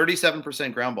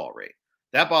 37% ground ball rate.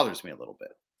 That bothers me a little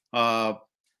bit.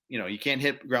 You can't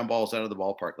hit ground balls out of the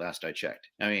ballpark last I checked.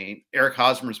 I mean, Eric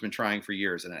Hosmer's been trying for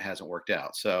years and it hasn't worked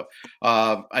out. So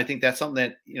I think that's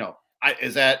something that,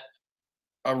 is that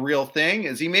a real thing?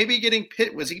 Was he maybe getting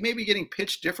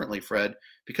pitched differently, Fred,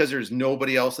 because there's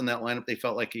nobody else in that lineup they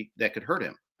felt like that could hurt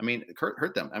him? I mean,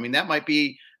 hurt them. I mean, that might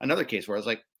be another case where I was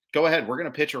like, go ahead, we're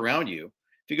going to pitch around you.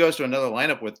 If he goes to another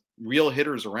lineup with real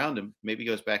hitters around him, maybe he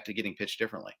goes back to getting pitched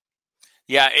differently.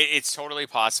 Yeah, it's totally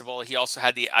possible. He also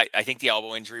had I think the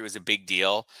elbow injury was a big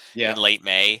deal in Yeah. late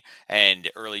May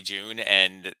and early June.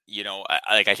 And,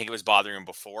 I think it was bothering him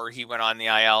before he went on the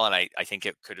IL. And I think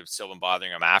it could have still been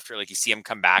bothering him after. Like, you see him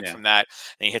come back Yeah. from that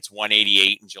and he hits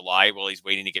 188 in July while he's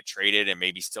waiting to get traded and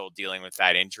maybe still dealing with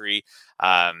that injury.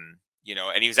 And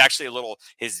he was actually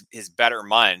his better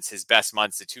months, his best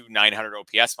months, the two 900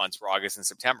 OPS months were August and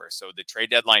September. So the trade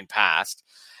deadline passed.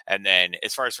 And then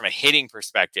as far as from a hitting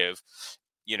perspective,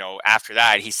 after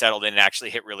that, he settled in and actually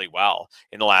hit really well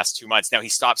in the last 2 months. Now he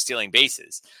stopped stealing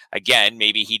bases. Again,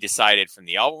 maybe he decided from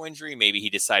the elbow injury, maybe he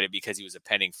decided because he was a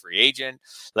pending free agent,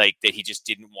 like that he just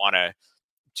didn't want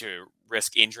to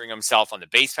risk injuring himself on the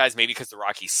base paths, maybe because the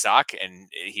Rockies suck. And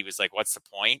he was like, what's the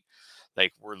point?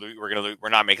 Like we're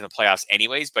not making the playoffs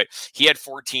anyways. But he had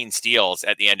 14 steals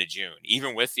at the end of June,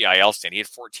 even with the IL stint. He had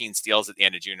 14 steals at the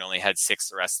end of June, only had 6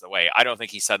 the rest of the way. I don't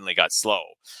think he suddenly got slow.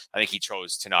 I think he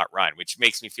chose to not run, which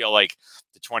makes me feel like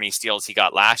the 20 steals he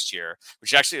got last year,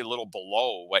 which is actually a little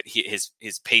below what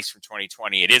his pace from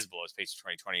 2020. It is below his pace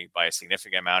from 2020 by a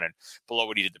significant amount and below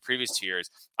what he did the previous 2 years.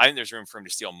 I think there's room for him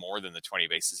to steal more than the 20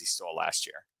 bases he stole last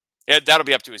year. That'll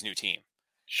be up to his new team.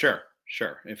 Sure.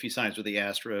 If he signs with the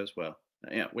Astros, well,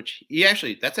 yeah,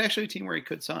 that's actually a team where he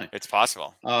could sign. It's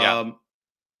possible.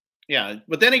 Yeah.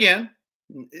 But then again,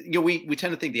 we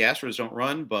tend to think the Astros don't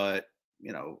run, but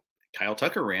Kyle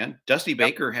Tucker ran. Dusty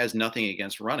Baker has nothing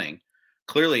against running.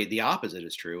 Clearly, the opposite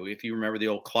is true. If you remember the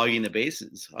old clogging the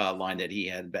bases line that he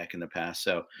had back in the past,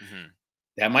 so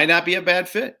that might not be a bad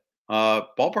fit.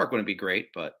 Ballpark wouldn't be great,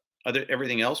 but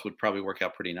everything else would probably work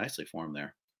out pretty nicely for him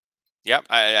there. Yep,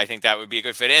 I think that would be a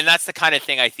good fit, and that's the kind of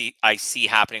thing I see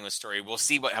happening with Story. We'll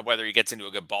see whether he gets into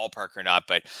a good ballpark or not,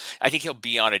 but I think he'll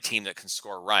be on a team that can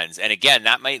score runs, and again,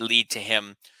 that might lead to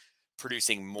him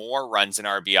producing more runs and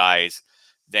RBIs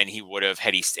than he would have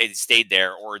had he stayed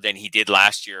there, or than he did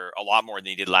last year. A lot more than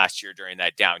he did last year during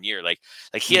that down year. Like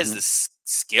he has the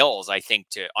skills, I think,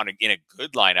 in a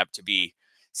good lineup to be,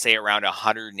 say, around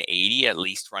 180 at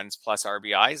least runs plus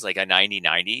RBIs, like a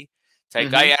 90-90. Type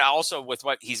guy. And also with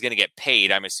what he's going to get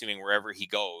paid, I'm assuming wherever he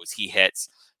goes, he hits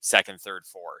second, third,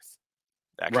 fourth,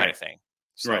 that kind of thing.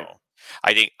 So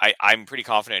I think I'm pretty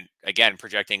confident, again,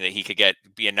 projecting that he could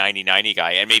be a 90-90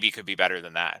 guy, and maybe he could be better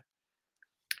than that.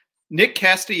 Nick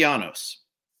Castellanos,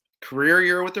 career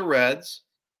year with the Reds,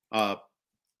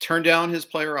 turned down his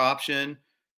player option,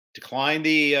 declined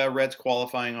the Reds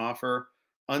qualifying offer.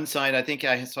 Unsigned. I think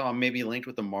I saw him maybe linked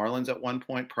with the Marlins at one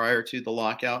point prior to the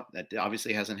lockout. That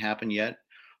obviously hasn't happened yet.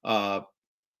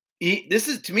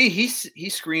 He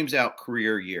screams out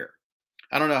career year.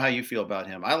 I don't know how you feel about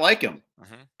him. I like him,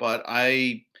 but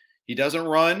he doesn't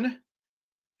run.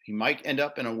 He might end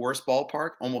up in a worse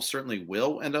ballpark. Almost certainly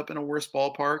will end up in a worse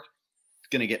ballpark. He's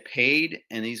going to get paid,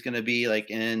 and he's going to be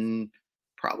like in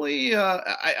probably.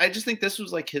 I just think this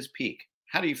was like his peak.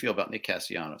 How do you feel about Nick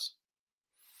Castellanos?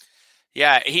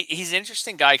 Yeah, he's an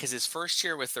interesting guy because his first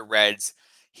year with the Reds,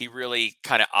 he really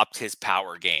kind of upped his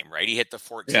power game, right? He hit the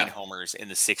 14 homers in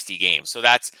the 60 games. So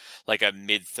that's like a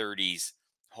mid-30s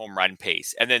home run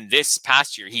pace. And then this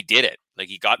past year, he did it. Like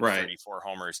he got 34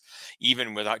 homers,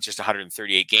 even with just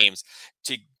 138 games.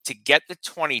 To get the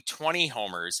 2020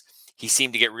 homers, he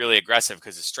seemed to get really aggressive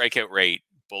because the strikeout rate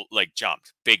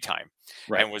jumped big time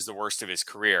and was the worst of his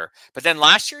career. But then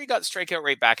last year he got strikeout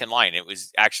rate back in line. It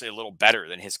was actually a little better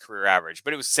than his career average,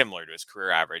 but it was similar to his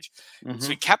career average. So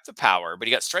he kept the power, but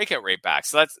he got strikeout rate back.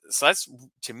 So that's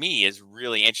to me is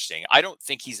really interesting. I don't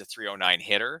think he's a 309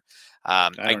 hitter.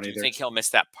 I do think he'll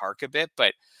miss that park a bit,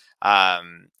 but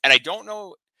and I don't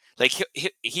know, like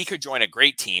he could join a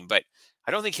great team, but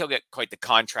I don't think he'll get quite the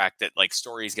contract that like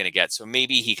Story's going to get. So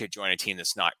maybe he could join a team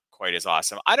that's not quite as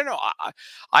awesome. I don't know.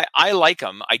 I like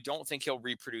him. I don't think he'll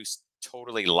reproduce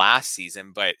totally last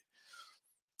season, but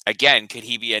again, could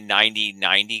he be a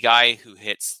 90-90 guy who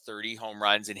hits 30 home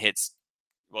runs and hits,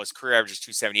 well, his career average is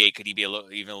 278. Could he be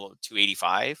even a little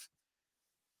 285?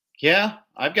 Yeah,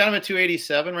 I've got him at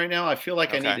 287 right now. I feel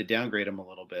like I need to downgrade him a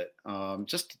little bit.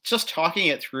 Just talking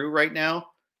it through right now.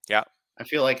 Yeah. I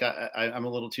feel like I'm a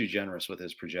little too generous with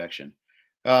his projection.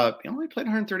 He only played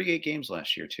 138 games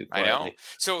last year, too. Quietly. I know.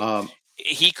 So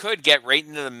he could get right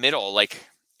into the middle, like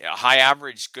a high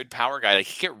average, good power guy. Like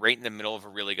he could get right in the middle of a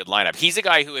really good lineup. He's a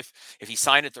guy who, if he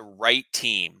signed at the right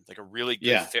team, like a really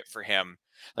good fit for him,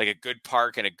 like a good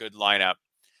park and a good lineup,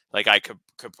 like I could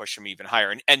push him even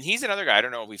higher. And he's another guy. I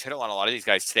don't know. We've hit on a lot of these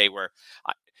guys today where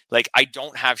I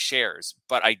don't have shares,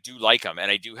 but I do like him.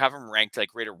 And I do have him ranked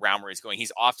like right around where he's going.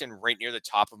 He's often right near the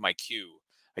top of my queue.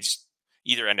 I just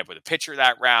either end up with a pitcher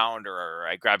that round or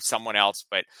I grab someone else.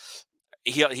 But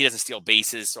he doesn't steal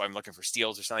bases, so I'm looking for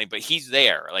steals or something. But he's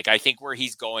there. Like I think where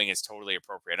he's going is totally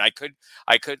appropriate. And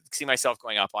I could see myself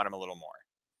going up on him a little more.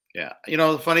 Yeah.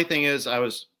 The funny thing is I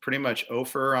was pretty much 0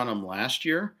 for on him last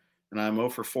year, and I'm 0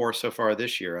 for 4 so far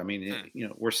this year. I mean,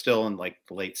 we're still in like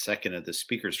the late second of the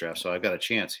speakers draft, so I've got a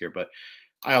chance here. But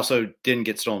I also didn't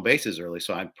get stolen bases early,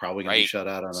 so I'm probably going to be shut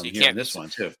out on him here in this one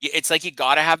too. It's like you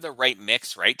got to have the right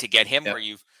mix, right, to get him where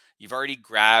you've already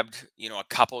grabbed, a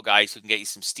couple guys who can get you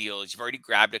some steals. You've already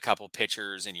grabbed a couple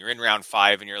pitchers, and you're in round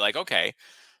 5, and you're like, okay,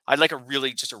 I'd like a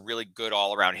really good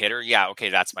all around hitter. Yeah, okay,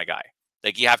 that's my guy.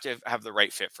 Like you have to have the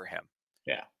right fit for him.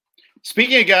 Yeah.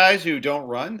 Speaking of guys who don't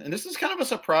run, and this is kind of a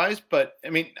surprise, but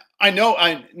I mean,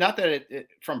 not that it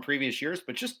from previous years,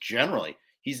 but just generally.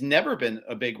 He's never been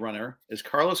a big runner is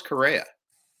Carlos Correa.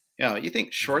 You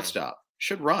think shortstop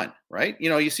should run, right?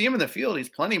 You see him in the field. He's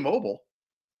plenty mobile.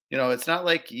 It's not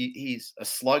like he's a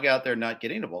slug out there not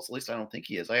getting the balls. At least I don't think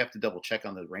he is. I have to double check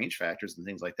on the range factors and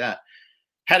things like that.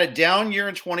 Had a down year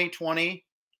in 2020,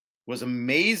 was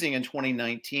amazing in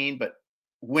 2019, but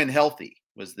when healthy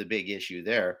was the big issue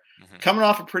there. Coming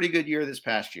off a pretty good year this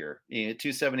past year,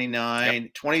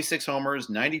 279, 26 homers,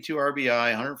 92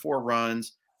 RBI, 104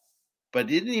 runs. But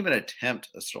didn't even attempt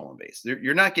a stolen base.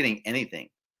 You're not getting anything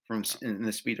in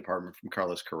the speed department from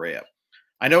Carlos Correa.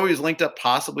 I know he was linked up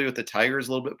possibly with the Tigers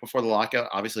a little bit before the lockout.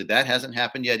 Obviously, that hasn't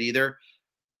happened yet either.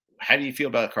 How do you feel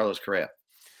about Carlos Correa?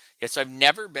 Yeah, so I've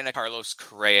never been a Carlos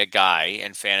Correa guy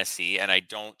in fantasy, and I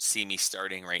don't see me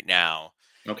starting right now.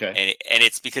 Okay. And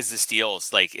it's because the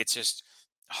steals, like it's just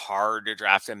hard to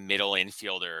draft a middle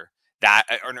infielder. That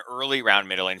an early round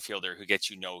middle infielder who gets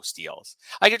you no steals.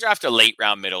 I could draft a late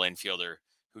round middle infielder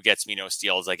who gets me no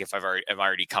steals. Like if I'm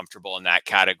already comfortable in that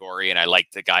category and I like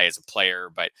the guy as a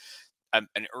player, but an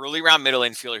early round middle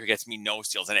infielder who gets me no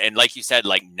steals. And like you said,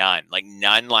 like none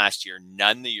last year,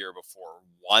 none the year before,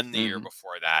 one the year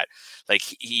before that. Like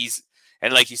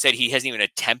and like you said, he hasn't even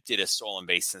attempted a stolen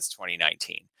base since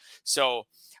 2019. So,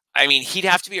 I mean, he'd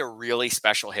have to be a really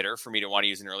special hitter for me to want to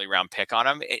use an early round pick on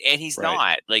him. And he's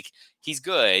not. Like, he's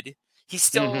good. He's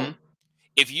still,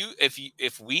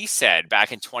 if we said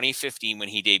back in 2015 when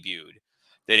he debuted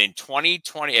that in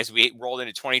 2020, as we rolled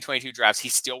into 2022 drafts, he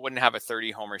still wouldn't have a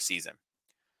 30 homer season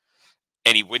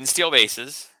and he wouldn't steal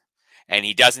bases. And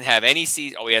he doesn't have any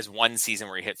season. Oh, he has one season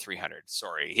where he hit 300.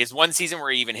 Sorry. He has one season where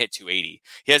he even hit 280.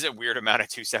 He has a weird amount of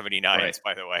 279s,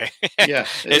 by the way. Yeah.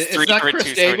 It's not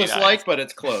Chris Davis-like, but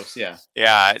it's close. Yeah.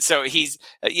 Yeah. So he's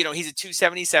a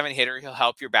 277 hitter. He'll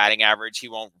help your batting average.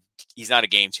 He's not a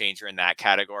game changer in that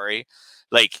category.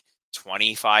 Like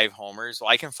 25 homers. Well,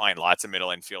 I can find lots of middle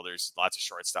infielders, lots of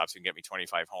shortstops who can get me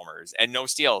 25 homers and no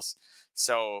steals.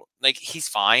 So, like, he's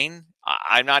fine.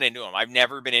 I'm not into him. I've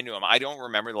never been into him. I don't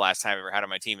remember the last time I ever had on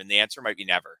my team, and the answer might be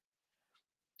never.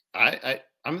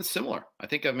 I'm similar. I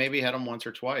think I've maybe had him once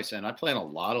or twice, and I play in a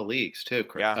lot of leagues too.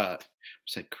 Yeah. I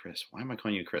said Chris. Why am I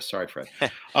calling you Chris? Sorry, Fred.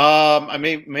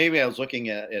 Maybe I was looking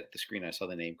at the screen. I saw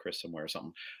the name Chris somewhere or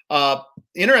something.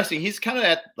 Interesting. He's kind of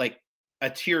at like a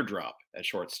teardrop at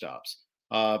shortstops.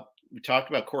 We talked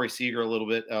about Corey Seager a little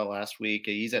bit last week.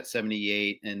 He's at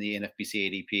 78 in the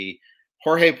NFBC ADP.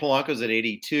 Jorge Polanco's at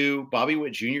 82. Bobby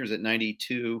Witt Jr. is at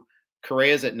 92.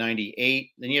 Correa's at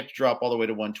 98. Then you have to drop all the way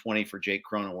to 120 for Jake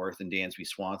Cronenworth and Dansby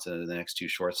Swanson in the next two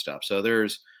shortstops. So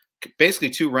there's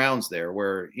basically 2 rounds there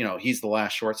where, he's the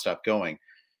last shortstop going.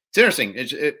 It's interesting.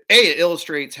 It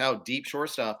illustrates how deep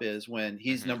shortstop is when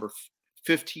he's number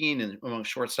 15 among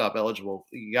shortstop eligible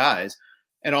guys.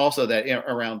 And also that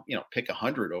around, pick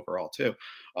 100 overall too.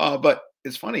 But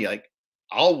it's funny, like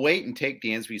I'll wait and take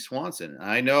Dansby Swanson.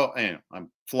 I know I'm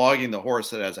flogging the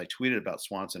horse as I tweeted about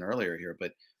Swanson earlier here,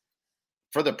 but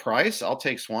for the price, I'll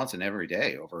take Swanson every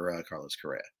day over Carlos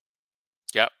Correa.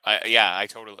 Yep. I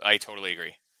totally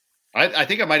agree. I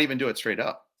think I might even do it straight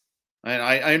up. And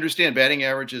I understand batting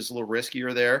average is a little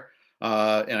riskier there.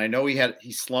 And I know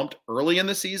he slumped early in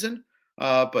the season.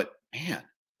 But man,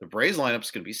 the Braves lineup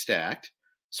is going to be stacked.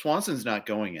 Swanson's not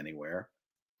going anywhere.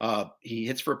 He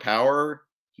hits for power.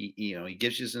 He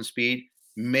gives you some speed.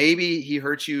 Maybe he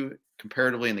hurts you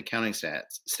comparatively in the counting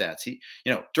stats. He,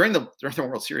 during the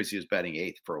World Series, he was batting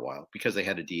 8th for a while because they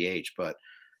had a DH. But,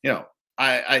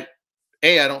 I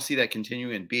don't see that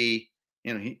continuing. And B,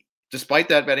 he, despite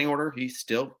that batting order, he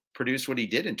still produced what he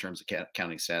did in terms of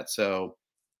counting stats. So,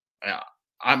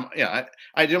 I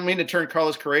didn't mean to turn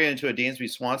Carlos Correa into a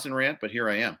Dansby Swanson rant, but here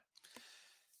I am.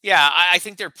 Yeah, I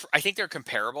think they're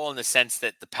comparable in the sense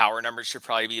that the power numbers should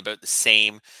probably be about the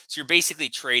same. So you're basically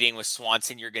trading with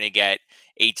Swanson. You're going to get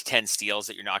 8 to 10 steals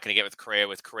that you're not going to get with Correa.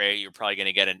 With Correa, you're probably going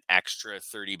to get an extra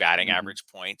 30 batting average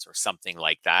points or something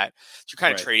like that. So you're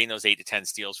kind of trading those 8 to 10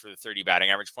 steals for the 30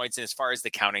 batting average points. And as far as the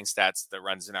counting stats, the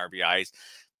runs and RBIs,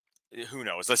 who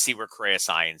knows? Let's see where Correa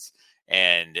signs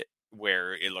and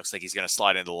where it looks like he's going to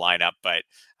slide into the lineup. But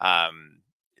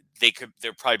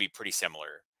they'll probably be pretty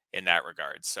similar in that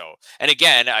regard. So, and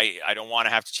again, I don't want to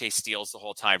have to chase steals the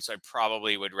whole time. So I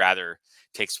probably would rather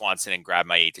take Swanson and grab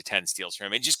my 8 to 10 steals from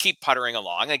him and just keep puttering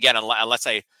along. Again, unless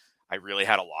I really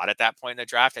had a lot at that point in the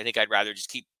draft, I think I'd rather just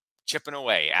keep chipping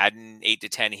away, adding 8 to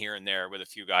 10 here and there with a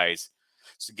few guys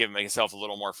to give myself a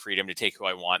little more freedom to take who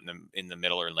I want in the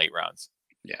middle or late rounds.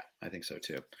 Yeah, I think so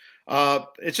too.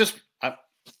 It's just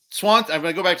Swanson. I'm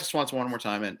going to go back to Swanson one more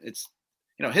time. And it's,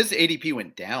 his ADP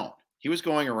went down. He was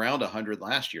going around 100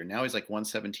 last year. Now he's like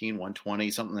 117, 120,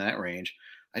 something in that range.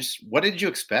 What did you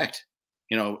expect?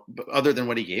 Other than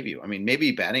what he gave you. I mean,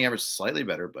 maybe batting average slightly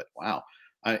better, but wow.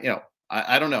 I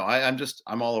don't know.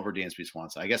 I'm all over Dansby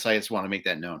Swanson. I guess I just want to make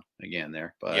that known again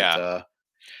there. But yeah.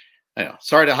 I know.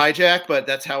 Sorry to hijack, but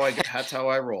that's how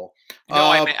I roll.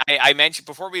 No, I mentioned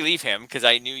before we leave him because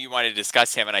I knew you wanted to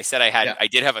discuss him, and I said I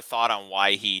did have a thought on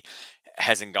why he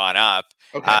hasn't gone up.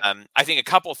 Okay. I think a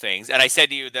couple things, and I said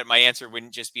to you that my answer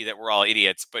wouldn't just be that we're all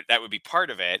idiots, but that would be part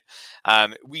of it.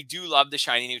 We do love the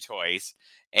shiny new toys,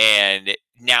 and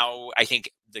now I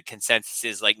think the consensus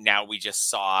is like now we just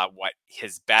saw what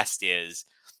his best is,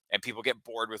 and people get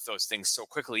bored with those things so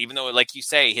quickly. Even though, like you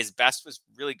say, his best was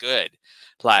really good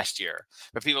last year,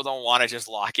 but people don't want to just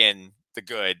lock in the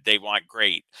good; they want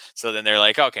great. So then they're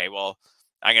like, okay, well,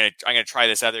 I'm gonna try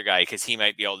this other guy because he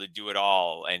might be able to do it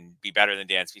all and be better than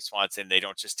Dansby Swanson. They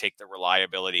don't just take the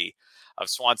reliability of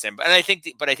Swanson. But I think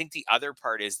the other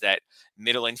part is that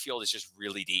middle infield is just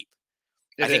really deep.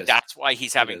 I think that's why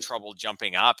he's having trouble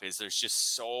jumping up. Is there's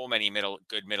just so many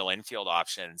good middle infield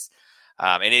options,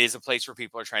 and it is a place where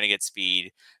people are trying to get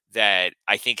speed. That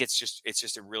I think it's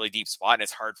just a really deep spot, and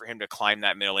it's hard for him to climb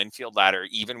that middle infield ladder,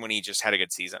 even when he just had a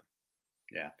good season.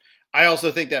 Yeah. I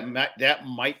also think that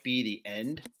might be the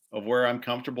end of where I'm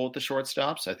comfortable with the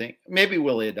shortstops. I think maybe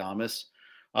Willy Adames.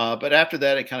 But after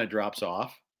that, it kind of drops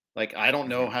off. Like, I don't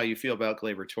know how you feel about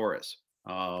Gleyber Torres.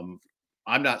 I'm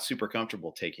not super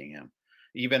comfortable taking him,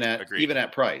 even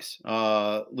at price.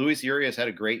 Luis Urias had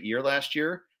a great year last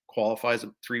year, qualifies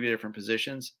at 3 different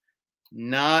positions.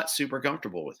 Not super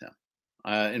comfortable with him.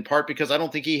 In part because I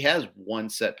don't think he has one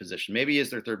set position. Maybe he is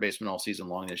their third baseman all season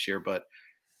long this year, but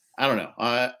I don't know.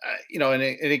 And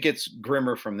it gets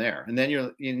grimmer from there. And then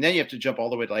you have to jump all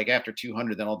the way to like after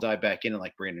 200, then I'll dive back in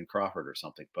like Brandon Crawford or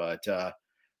something. But,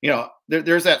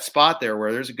 there's that spot there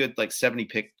where there's a good like 70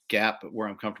 pick gap where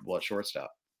I'm comfortable at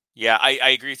shortstop. Yeah,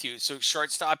 I agree with you. So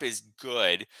shortstop is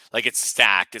good. Like it's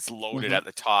stacked, it's loaded at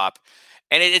the top.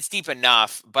 And it's deep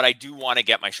enough, but I do want to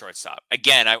get my shortstop.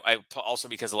 Again, I also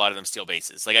because a lot of them steal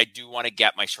bases. Like I do want to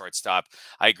get my shortstop.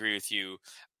 I agree with you.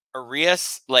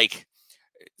 Urias, like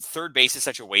third base is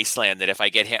such a wasteland that if I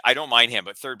get him, I don't mind him,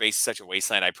 but third base is such a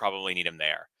wasteland. I probably need him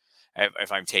there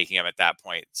if I'm taking him at that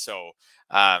point. So,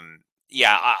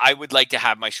 I would like to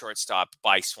have my shortstop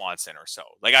by Swanson or so.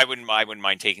 Like I wouldn't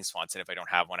mind taking Swanson if I don't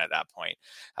have one at that point.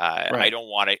 Right. I don't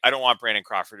want Brandon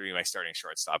Crawford to be my starting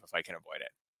shortstop if I can avoid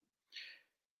it.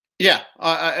 Yeah,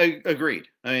 I agreed.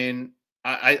 I mean,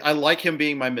 I like him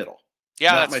being my middle.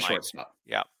 Yeah, not that's my fine. Shortstop.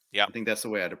 Yeah. I think that's the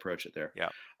way I'd approach it there. Yeah.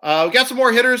 We got some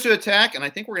more hitters to attack, and I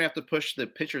think we're going to have to push the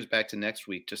pitchers back to next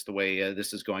week, just the way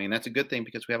this is going. And that's a good thing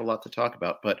because we have a lot to talk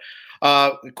about. But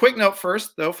a quick note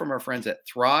first, though, from our friends at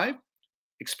Thrive.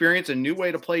 Experience a new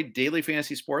way to play daily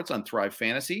fantasy sports on Thrive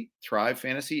Fantasy. Thrive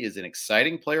Fantasy is an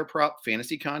exciting player prop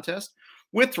fantasy contest.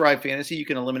 With Thrive Fantasy, you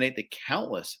can eliminate the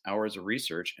countless hours of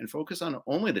research and focus on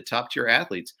only the top-tier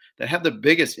athletes that have the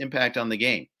biggest impact on the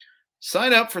game.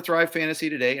 Sign up for Thrive Fantasy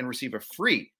today and receive a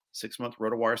free 6-month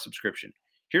RotoWire subscription.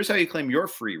 Here's how you claim your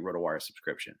free RotoWire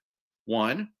subscription.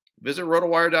 1, visit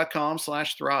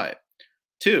rotowire.com/thrive.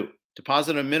 2,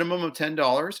 deposit a minimum of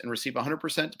 $10 and receive a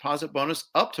 100% deposit bonus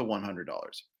up to $100.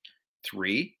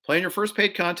 3, play in your first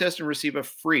paid contest and receive a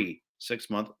free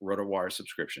 6-month RotoWire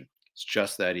subscription. It's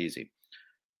just that easy.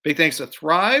 Big thanks to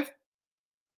Thrive.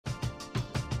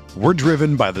 We're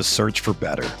driven by the search for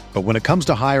better. But when it comes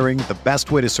to hiring, the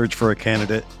best way to search for a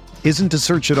candidate isn't to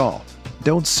search at all.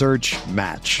 Don't search,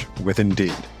 match with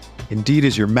Indeed. Indeed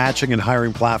is your matching and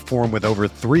hiring platform with over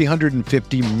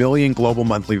 350 million global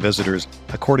monthly visitors,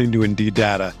 according to Indeed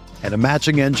data, and a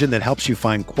matching engine that helps you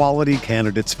find quality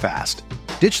candidates fast.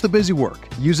 Ditch the busy work.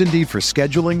 Use Indeed for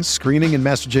scheduling, screening, and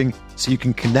messaging so you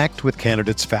can connect with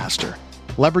candidates faster.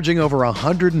 Leveraging over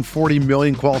 140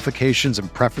 million qualifications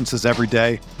and preferences every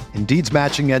day, Indeed's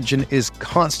matching engine is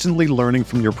constantly learning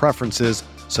from your preferences,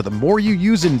 so the more you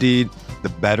use Indeed, the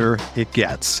better it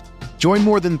gets. Join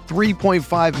more than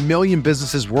 3.5 million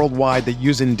businesses worldwide that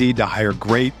use Indeed to hire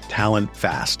great talent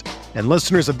fast. And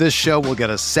listeners of this show will get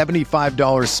a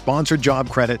 $75 sponsored job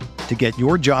credit to get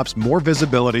your jobs more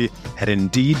visibility at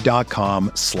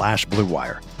Indeed.com/Blue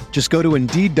Wire. Just go to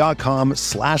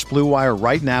Indeed.com/Blue Wire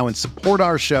right now and support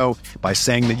our show by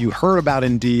saying that you heard about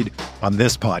Indeed on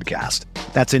this podcast.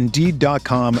 That's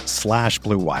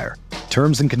Indeed.com/Blue Wire.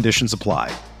 Terms and conditions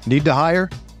apply. Need to hire?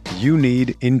 You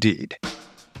need Indeed.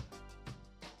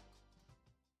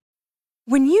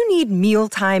 When you need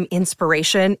mealtime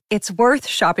inspiration, it's worth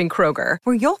shopping Kroger,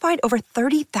 where you'll find over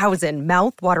 30,000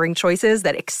 mouth-watering choices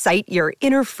that excite your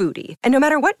inner foodie. And no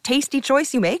matter what tasty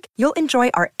choice you make, you'll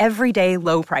enjoy our everyday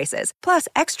low prices, plus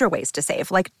extra ways to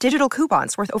save, like digital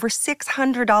coupons worth over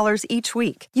 $600 each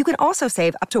week. You can also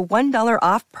save up to $1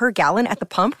 off per gallon at the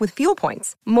pump with fuel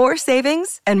points. More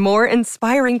savings and more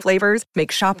inspiring flavors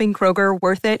make shopping Kroger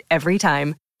worth it every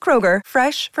time. Kroger,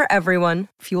 fresh for everyone.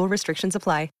 Fuel restrictions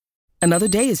apply. Another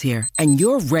day is here, and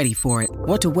you're ready for it.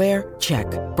 What to wear? Check.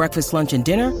 Breakfast, lunch, and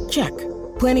dinner? Check.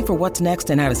 Planning for what's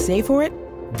next and how to save for it?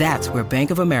 That's where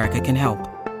Bank of America can help.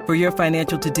 For your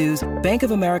financial to-dos, Bank of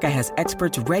America has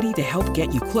experts ready to help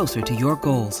get you closer to your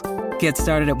goals. Get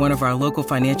started at one of our local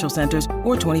financial centers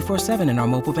or 24/7 in our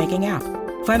mobile banking app.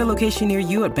 Find a location near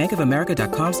you at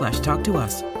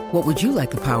bankofamerica.com/talktous. What would you like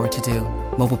the power to do?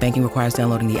 Mobile banking requires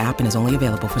downloading the app and is only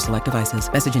available for select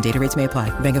devices. Message and data rates may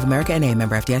apply. Bank of America NA,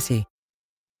 member FDIC.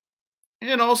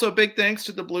 And also big thanks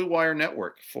to the Blue Wire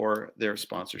Network for their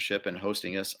sponsorship and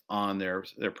hosting us on their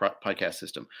podcast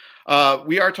system.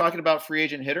 We are talking about free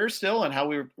agent hitters still and how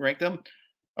we rank them.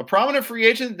 A prominent free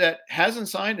agent that hasn't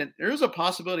signed, and there's a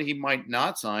possibility he might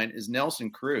not sign, is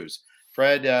Nelson Cruz.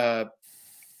 Fred,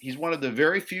 he's one of the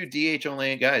very few DH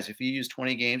only guys. If you use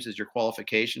 20 games as your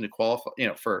qualification to qualify,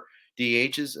 for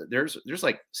DHs, there's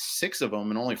like 6 of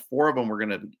them, and only 4 of them we're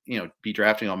going to be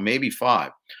drafting on, maybe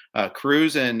 5.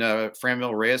 Cruz and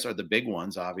Franmil Reyes are the big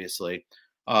ones, obviously,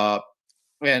 and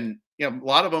a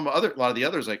lot of the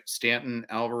others like Stanton,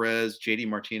 Alvarez, JD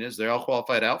Martinez, they all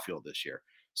qualified outfield this year.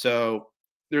 So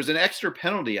there's an extra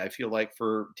penalty, I feel like,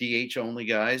 for DH only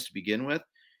guys to begin with,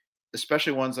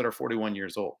 especially ones that are 41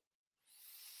 years old.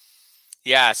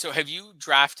 Yeah. So have you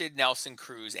drafted Nelson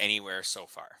Cruz anywhere so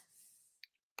far?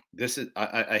 This is,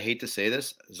 I hate to say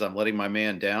this as I'm letting my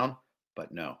man down,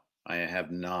 but no, I have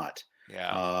not.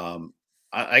 Yeah. Although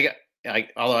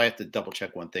I have to double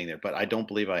check one thing there, but I don't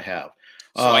believe I have.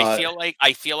 So I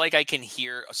feel like I can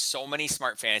hear so many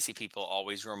smart fantasy people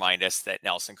always remind us that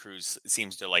Nelson Cruz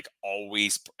seems to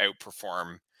always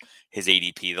outperform his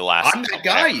ADP the last. I'm that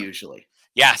guy usually.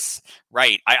 Yes,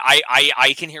 right.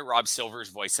 I can hear Rob Silver's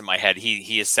voice in my head.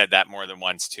 He has said that more than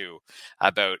once too,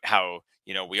 about how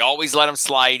we always let him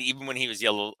slide, even when he was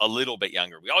a little bit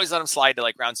younger. We always let him slide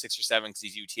to round 6 or 7 because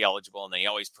he's UT eligible, and then he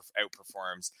always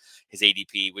outperforms his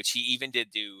ADP, which he even did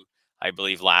do, I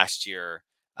believe, last year.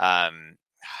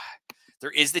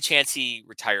 There is the chance he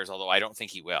retires, although I don't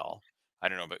think he will. I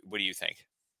don't know, but what do you think?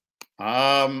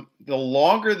 The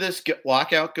longer this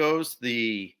lockout goes,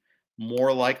 the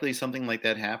more likely something like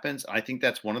that happens. I think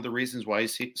that's one of the reasons why you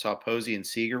saw Posey and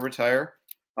Seager retire,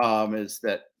 is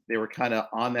that they were kind of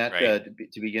on that right.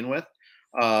 To begin with.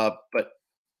 But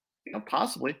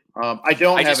possibly. I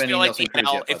don't have any. If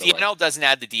the NL doesn't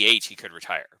add the DH, he could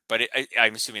retire, but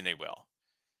I'm assuming they will.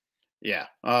 Yeah.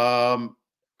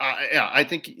 I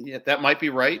think that might be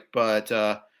right. But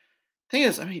thing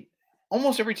is,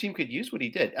 almost every team could use what he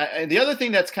did. And the other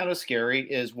thing that's kind of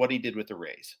scary is what he did with the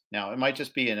Rays. Now, it might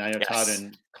just be, and I know Todd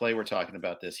and Clay were talking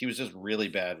about this, he was just really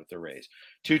bad with the Rays.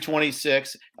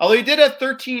 226. Although he did have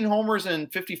 13 homers in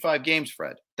 55 games,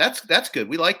 Fred. That's good.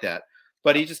 We like that.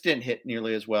 But he just didn't hit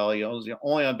nearly as well. He was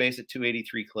only on base at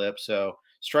 283 clips, so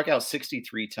struck out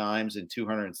 63 times in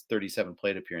 237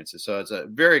 plate appearances. So it's a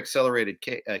very accelerated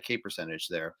K percentage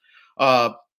there.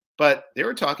 But they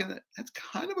were talking that that's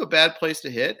kind of a bad place to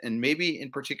hit, and maybe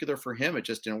in particular for him, it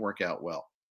just didn't work out well.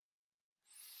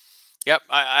 Yep,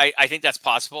 I think that's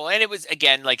possible, and it was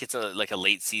again it's a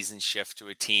late season shift to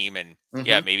a team, and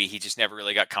maybe he just never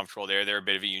really got comfortable there. They're a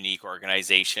bit of a unique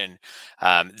organization.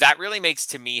 That really makes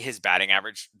to me his batting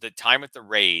average. The time with the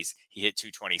Rays, he hit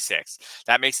 226.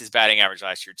 That makes his batting average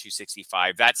last year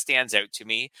 265. That stands out to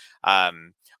me.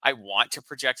 I want to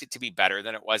project it to be better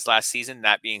than it was last season.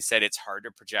 That being said, it's hard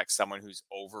to project someone who's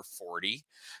over 40.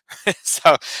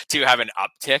 So to have an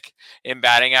uptick in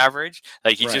batting average,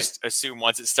 like you just assume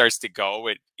once it starts to go,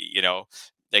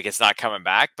 like it's not coming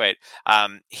back. But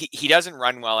he doesn't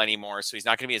run well anymore, so he's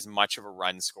not going to be as much of a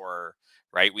run scorer.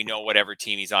 Right. We know whatever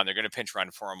team he's on, they're going to pinch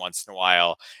run for him once in a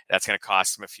while. That's going to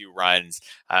cost him a few runs.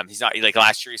 He's not like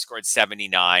last year he scored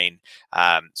 79.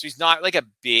 So he's not like a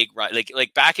big run,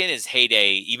 like back in his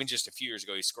heyday, even just a few years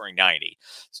ago, he's scoring 90.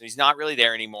 So he's not really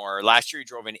there anymore. Last year he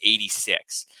drove in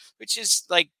 86, which is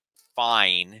like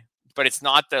fine, but it's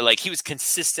not he was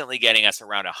consistently getting us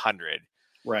around 100.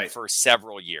 Right. For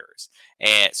several years.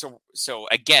 And so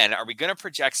again, are we going to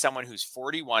project someone who's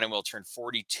 41 and will turn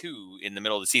 42 in the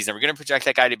middle of the season? Are we going to project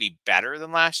that guy to be better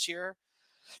than last year?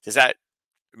 Does that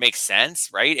make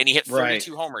sense? Right. And he hit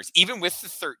 32 homers, even with the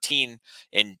 13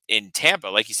 in Tampa.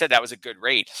 Like you said, that was a good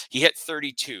rate. He hit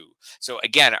 32. So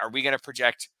again, are we going to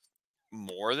project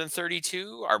more than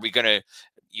 32? Are we going to,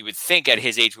 you would think at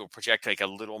his age, we'll project like a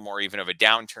little more even of a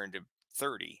downturn to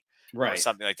 30. Right. Or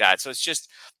something like that. So it's just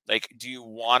like, do you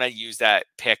want to use that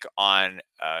pick on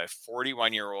a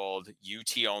 41-year-old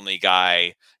UT only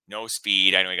guy, no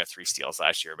speed? I know he got 3 steals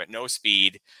last year, but no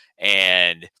speed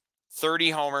and 30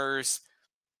 homers,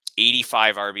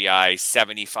 85 RBI,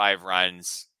 75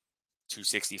 runs,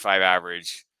 265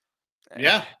 average.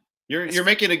 Yeah. You're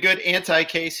making a good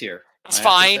anti-case here. It's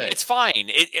fine. It's fine.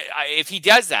 If he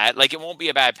does that, like, it won't be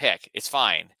a bad pick. It's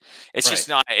fine. It's just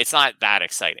not, it's not that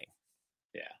exciting.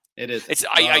 It is.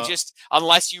 I just,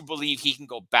 unless you believe he can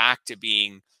go back to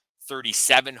being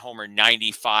 37 homer,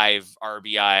 95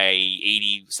 RBI,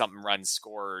 80 something runs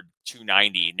scored,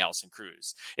 290 Nelson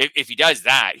Cruz. If he does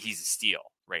that, he's a steal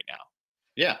right now.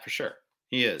 Yeah, for sure.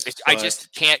 He is. I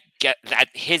just can't get that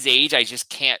his age. I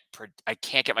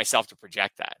can't get myself to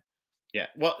project that. Yeah.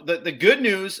 Well, the good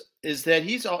news is that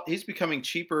he's becoming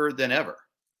cheaper than ever.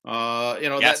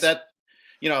 Yes.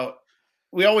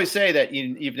 We always say that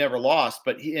you've never lost,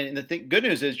 but good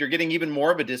news is you're getting even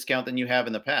more of a discount than you have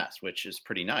in the past, which is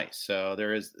pretty nice. So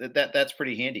there is that's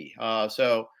pretty handy.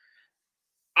 So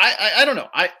I don't know.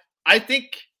 I think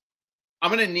I'm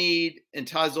going to need, and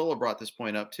Todd Zola brought this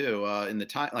point up too, in the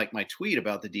time, like my tweet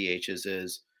about the DHs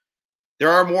is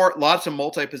there are lots of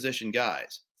multi-position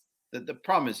guys. The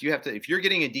problem is if you're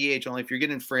getting a DH only, if you're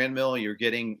getting Franmil, you're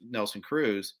getting Nelson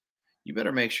Cruz, you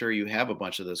better make sure you have a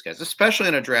bunch of those guys, especially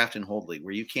in a draft and hold league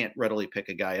where you can't readily pick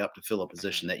a guy up to fill a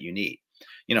position that you need,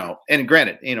 and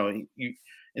granted, you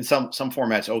in some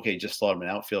formats, okay, just slot him in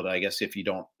outfield. I guess if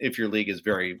your league is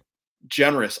very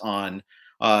generous on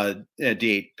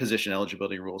DH position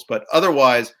eligibility rules, but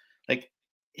otherwise,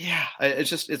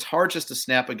 it's hard just to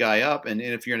snap a guy up. And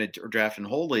if you're in a draft and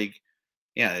hold league,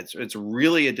 yeah, it's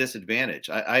really a disadvantage.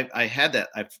 I had that.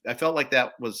 I felt like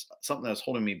that was something that was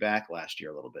holding me back last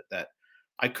year a little bit, that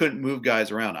I couldn't move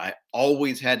guys around. I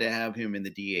always had to have him in the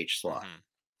DH slot. Mm-hmm.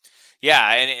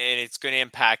 Yeah, and it's going to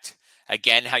impact,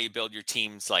 again, how you build your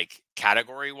teams, like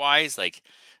category wise.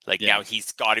 Now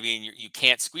he's got to be in you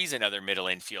can't squeeze another middle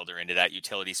infielder into that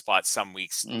utility spot some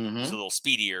weeks. Mm-hmm. It's a little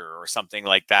speedier or something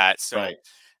like that. So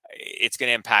it's going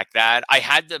to impact that. I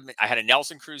had a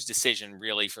Nelson Cruz decision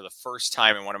really for the first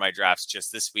time in one of my drafts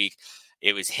just this week.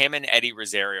 It was him and Eddie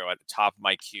Rosario at the top of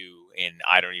my queue, and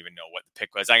I don't even know what the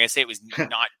pick was. I'm going to say it was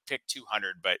not pick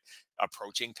 200, but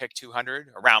approaching pick 200,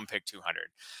 around pick 200.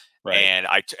 Right. And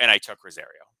I took Rosario.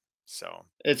 So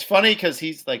it's funny because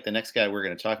he's like the next guy we're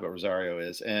going to talk about. Rosario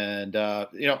is, and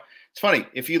it's funny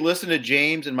if you listen to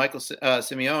James and Michael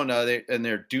Simeone and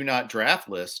their do not draft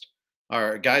list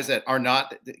are guys that are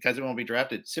not guys that won't be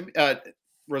drafted.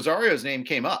 Rosario's name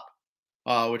came up,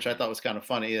 which I thought was kind of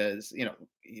funny. As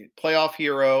playoff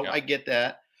hero, I get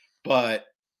that, but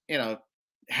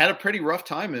had a pretty rough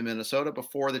time in Minnesota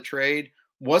before the trade.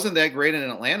 Wasn't that great in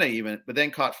Atlanta even, but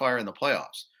then caught fire in the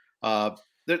playoffs.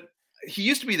 He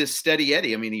used to be this steady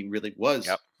Eddie. I mean, he really was.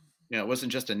 Yep. It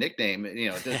wasn't just a nickname.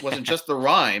 It wasn't just the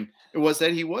rhyme. It was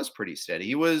that he was pretty steady.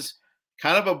 He was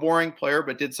kind of a boring player,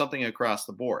 but did something across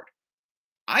the board.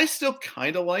 I still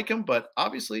kind of like him, but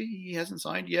obviously he hasn't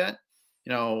signed yet.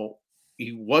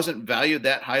 He wasn't valued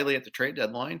that highly at the trade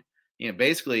deadline.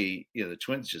 Basically, the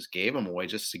Twins just gave him away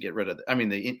just to get rid of.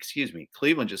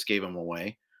 Cleveland just gave him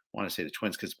away. I want to say the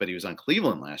Twins but he was on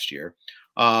Cleveland last year,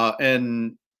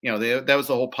 and that was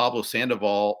the whole Pablo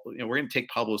Sandoval. We're going to take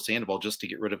Pablo Sandoval just to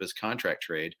get rid of his contract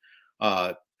trade.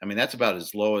 That's about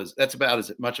as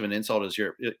much of an insult as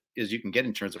you can get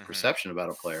in terms of perception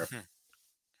about a player.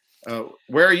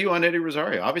 Where are you on Eddie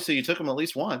Rosario? Obviously, you took him at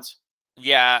least once.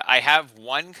 Yeah, I have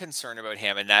one concern about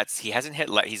him, and that's he hasn't hit.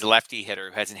 He's a lefty hitter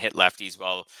who hasn't hit lefties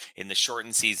well in the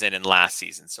shortened season and last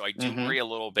season. So I do Hmm. worry a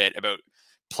little bit about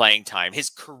playing time. His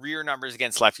career numbers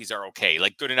against lefties are okay,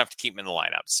 like good enough to keep him in the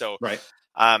lineup. So Right.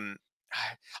 um,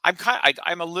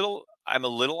 I'm a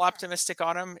little optimistic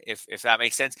on him, if that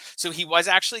makes sense. So he was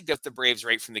actually good with the Braves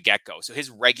right from the get go. So his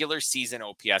regular season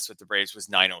OPS with the Braves was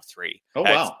 903. Oh,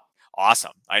 That's wow.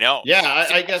 awesome. I know. Yeah,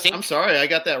 I I guess I'm think sorry, I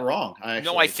got that wrong.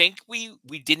 I think we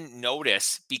didn't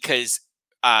notice because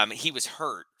he was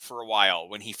hurt for a while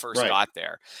when he first Right. got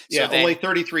there. So Yeah, only then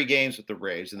 33 games with the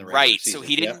Braves in the regular right, so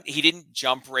season. Yep. he didn't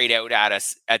jump right out at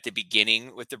us at the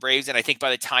beginning with the Braves, and I think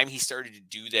by the time he started to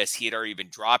do this, he had already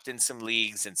been dropped in some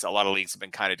leagues, and so a lot of leagues have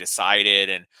been kind of decided,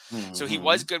 and so he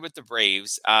was Hmm. good with the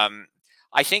Braves.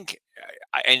 I think,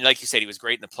 and like you said, he was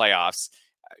great in the playoffs.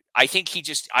 I think he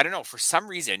just, I don't know, for some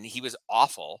reason, he was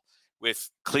awful with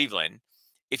Cleveland.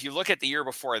 If you look at the year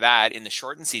before that, in the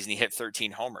shortened season, he hit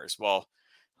 13 homers. Well,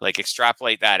 like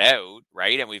extrapolate that out,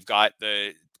 right? And we've got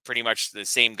the pretty much the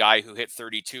same guy who hit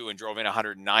 32 and drove in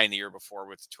 109 the year before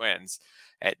with the Twins.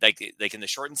 Like in the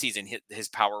shortened season, his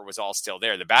power was all still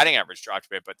there. The batting average dropped a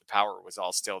bit, but the power was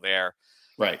all still there.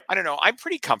 Right. I don't know. I'm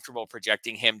pretty comfortable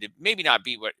projecting him to maybe not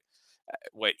be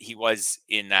what he was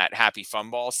in that happy fun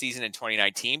ball season in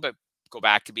 2019, but go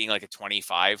back to being like a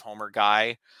 25 homer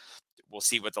guy. We'll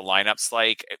see what the lineup's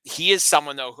like. He is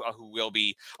someone though who will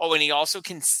be. Oh, and he also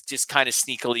can just kind of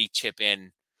sneakily chip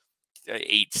in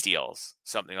 8 steals,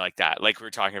 something like that. Like we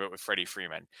were talking about with Freddie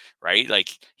Freeman, right? Like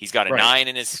he's got a Right. 9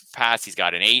 in his past, he's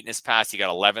got an 8 in his past, he got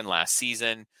 11 last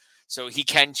season. So he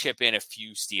can chip in a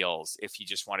few steals if you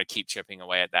just want to keep chipping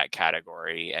away at that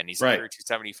category. And he's a Right.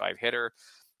 275 hitter.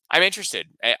 I'm interested.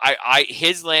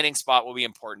 His landing spot will be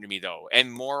important to me though,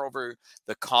 and moreover,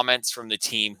 the comments from the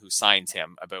team who signs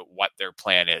him about what their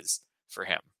plan is for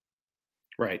him.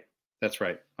 Right. That's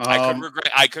right.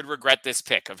 I could regret this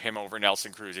pick of him over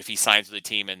Nelson Cruz if he signs with a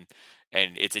team and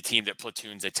it's a team that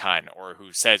platoons a ton or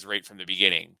who says right from the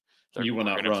beginning You will we're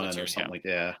not going to run or platoon something him. like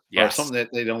that, or Yes. something that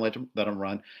they don't let them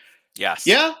run. Yes.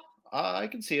 Yeah, I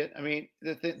can see it. I mean,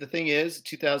 the thing is,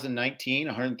 2019,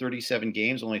 137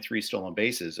 games, only 3 stolen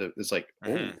bases. It's like, oh,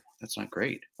 Mhm. that's not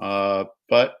great.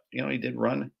 But he did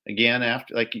run again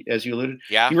after, like as you alluded,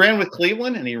 Yeah. he ran with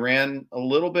Cleveland and he ran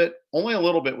only a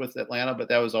little bit with Atlanta, but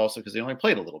that was also because he only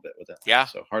played a little bit with Atlanta. Yeah.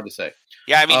 So hard to say.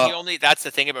 Yeah. I mean, that's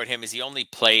the thing about him is he only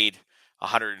played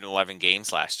 111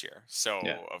 games last year. So,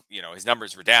 Yeah. His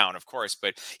numbers were down, of course,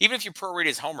 but even if you prorate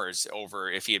his homers over,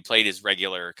 if he had played his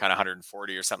regular kind of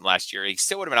 140 or something last year, he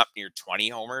still would have been up near 20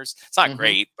 homers. It's not Mhm.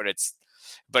 great, but it's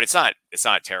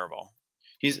not terrible.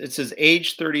 It's his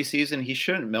age 30 season. He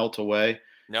shouldn't melt away.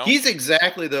 No? He's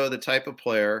exactly though the type of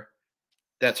player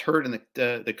that's hurt in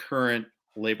the current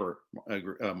labor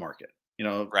market.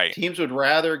 Right. Teams would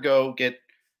rather go get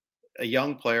a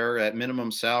young player at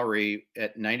minimum salary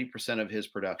at 90% of his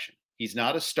production. He's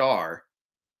not a star,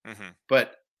 Hmm.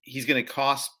 but he's going to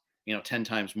cost 10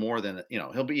 times more than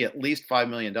he'll be at least $5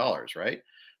 million, right?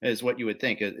 Is what you would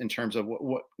think in terms of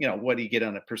what do you get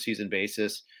on a per season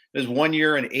basis. There's 1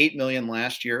 year and 8 million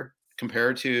last year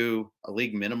compared to a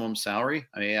league minimum salary.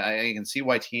 I mean, I can see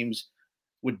why teams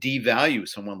would devalue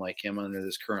someone like him under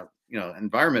this current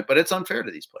environment, but it's unfair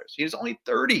to these players. He's only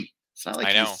 30. It's not like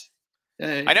I know.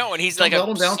 I know, and he's don't like melt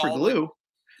a him down for solid. glue.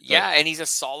 Yeah, and he's a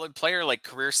solid player, like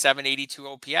career 782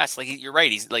 OPS. Like you're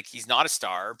right, he's not a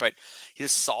star, but he's a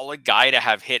solid guy to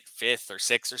have hit 5th or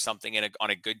 6th or something on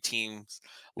a good team's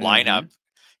lineup. Mhm.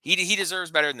 He deserves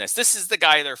better than this. This is the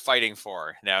guy they're fighting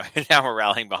for now. Now we're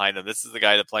rallying behind him. This is the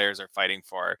guy the players are fighting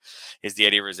for. Is the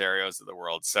Eddie Rosarios of the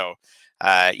world. So,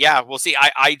 we'll see.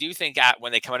 I do think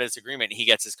when they come out of this agreement, he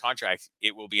gets his contract.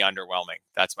 It will be underwhelming.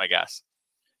 That's my guess.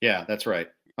 Yeah, that's right.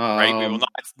 Right,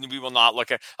 we will not look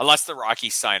at, unless the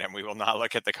Rockies sign him. We will not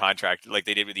look at the contract like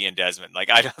they did with Ian Desmond. Like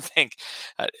I don't think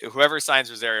whoever signs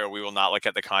Rosario, we will not look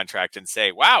at the contract and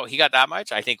say, "Wow, he got that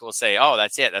much." I think we'll say, "Oh,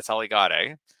 that's it. That's all he got."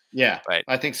 Yeah, But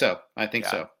I think so.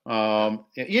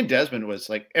 Ian Desmond was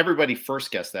like everybody first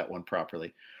guessed that one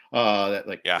properly. What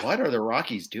are the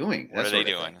Rockies doing? What are they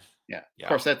doing? Yeah, Yeah. of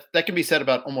course that can be said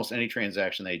about almost any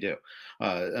transaction they do.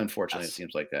 Unfortunately, Yes. it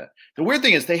seems like that. The weird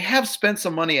thing is they have spent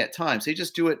some money at times. They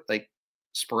just do it like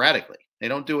sporadically. They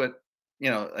don't do it,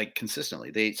 like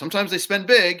consistently. Sometimes they spend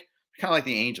big, kind of like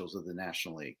the Angels of the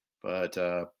National League. But I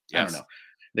don't Yes. know.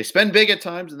 They spend big at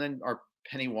times and then are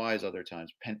penny wise other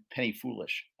times, penny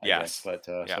foolish. I Yes. guess.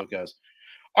 But Yeah. so it goes.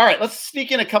 All right, let's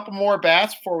sneak in a couple more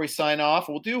bats before we sign off.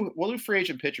 We'll do free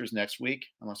agent pitchers next week,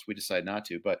 unless we decide not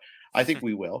to, but I think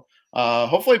we will.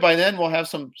 Hopefully by then we'll have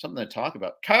something to talk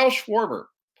about. Kyle Schwarber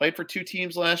Played for 2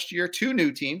 teams last year, 2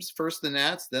 new teams. First the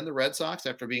Nats, then the Red Sox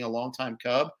after being a longtime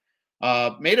Cub.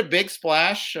 Made a big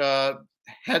splash,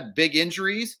 had big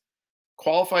injuries,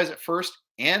 qualifies at first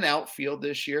and outfield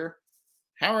this year.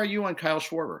 How are you on Kyle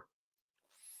Schwarber?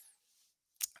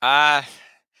 I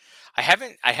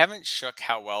haven't shook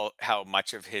how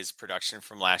much of his production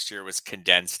from last year was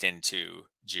condensed into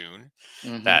June.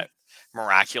 Mm-hmm. That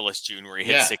miraculous June where he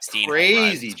hit 16 crazy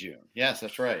home runs. June. Yes,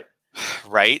 that's right.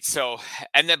 Right. So,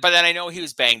 but then I know he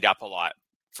was banged up a lot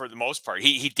for the most part.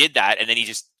 He did that, and then he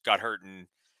just got hurt and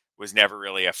was never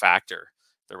really a factor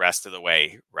the rest of the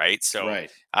way. Right. So,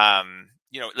 right.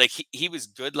 Like he was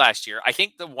good last year. I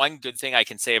think the one good thing I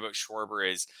can say about Schwarber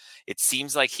is it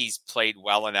seems like he's played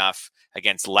well enough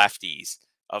against lefties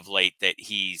of late that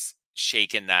he's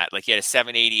shaken that. Like he had a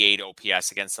 788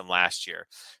 OPS against them last year.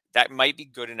 That might be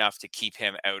good enough to keep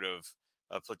him out of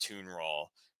a platoon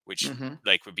role, which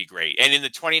would be great. And in the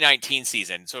 2019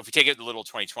 season, so if you take it a little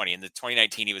 2020, in the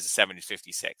 2019, he was a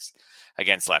 756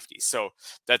 against lefties. So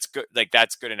that's good. Like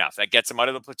that's good enough. That gets him out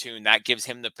of the platoon. That gives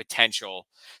him the potential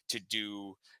to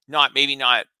do maybe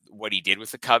not what he did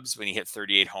with the Cubs when he hit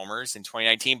 38 homers in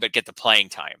 2019, but get the playing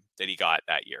time that he got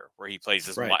that year where he plays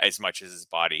as much as his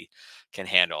body can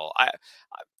handle.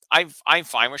 I'm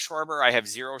fine with Schwarber. I have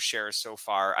 0 shares so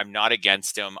far. I'm not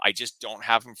against him. I just don't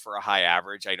have him for a high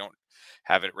average. I don't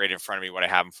have it right in front of me what I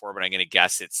have him for, but I'm going to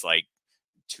guess it's like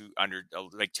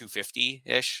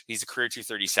 250-ish. He's a career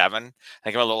 237. I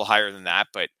think I'm a little higher than that,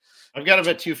 but I've got him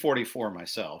at 244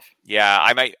 myself. Yeah,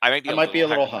 I might be a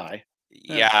little high.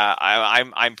 Yeah,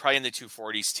 I'm probably in the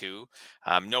 240s too.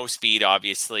 No speed,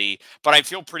 obviously, but I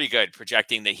feel pretty good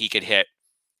projecting that he could hit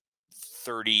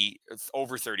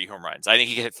over 30 home runs. I think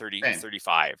he could hit 30,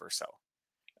 35 or so.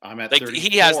 I'm at 34,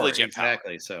 he has legit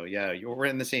exactly. Power. So yeah, we're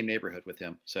in the same neighborhood with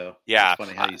him. So yeah, it's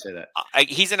funny how you say that.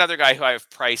 He's another guy who I've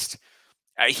priced.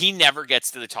 He never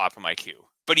gets to the top of my queue,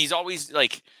 but he's always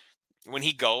like when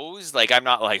he goes, like I'm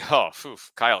not like, oh,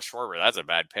 Kyle Schwarber, that's a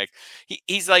bad pick.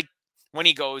 He's like when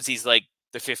he goes, he's like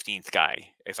the 15th guy.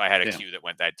 If I had a queue that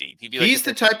went that deep, he'd be like he's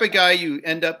the type of guy you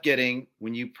end up getting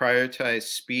when you prioritize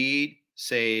speed,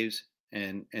 saves,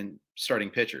 and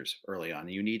starting pitchers early on.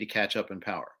 You need to catch up in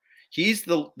power. He's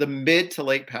the mid to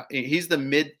late. He's the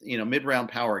mid round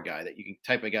power guy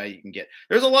type of guy you can get.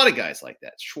 There's a lot of guys like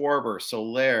that. Schwarber,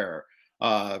 Soler,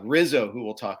 Rizzo, who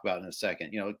we'll talk about in a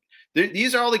second.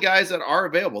 These are all the guys that are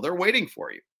available. They're waiting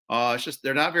for you. It's just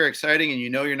they're not very exciting, and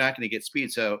you're not going to get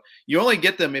speed. So you only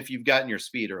get them if you've gotten your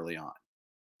speed early on.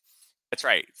 That's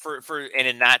right. And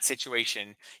in that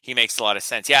situation, he makes a lot of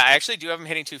sense. Yeah, I actually do have him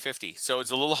hitting 250, so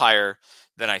it's a little higher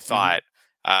than I thought.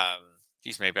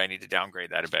 Geez, maybe I need to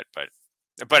downgrade that a bit, but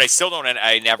I still don't.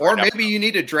 I never. Or maybe you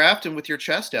need to draft him with your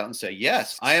chest out and say,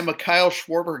 "Yes, I am a Kyle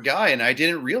Schwarber guy, and I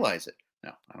didn't realize it."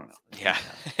 No, I don't know. Yeah,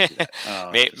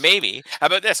 maybe. How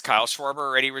about this? Kyle Schwarber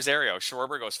or Eddie Rosario?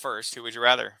 Schwarber goes first. Who would you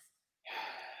rather?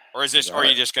 Or is this? Or are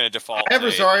you just going to default? I have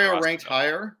Rosario ranked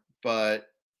higher, but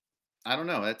I don't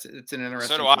know. It's an interesting.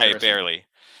 So do I, barely,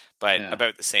 but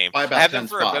about the same. I have them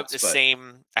for about the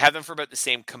same. I have them for about the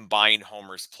same combined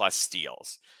homers plus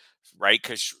steals, right?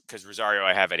 Because Rosario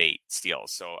I have at 8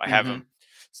 steals, so I have them.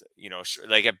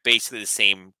 Like basically the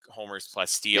same homers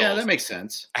plus steals. Yeah, that makes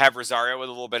sense. I have Rosario with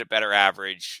a little bit better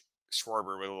average,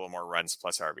 Schwarber with a little more runs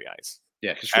plus RBIs.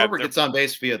 Yeah, because Schwarber gets on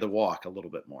base via the walk a little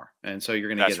bit more, and so you're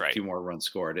going to get a few more runs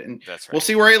scored. And we'll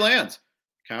see where he lands.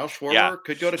 Kyle Schwarber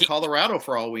could go to Colorado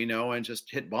for all we know and just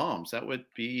hit bombs. That would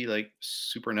be like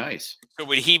super nice. So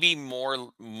would he be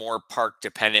more park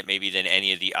dependent maybe than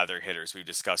any of the other hitters we've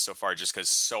discussed so far, just because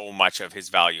so much of his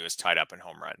value is tied up in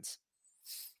home runs?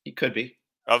 He could be.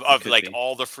 Of like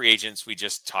all the free agents we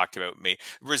just talked about,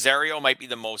 Rosario might be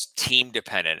the most team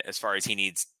dependent as far as he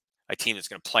needs a team that's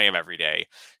going to play him every day.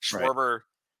 Schwarber,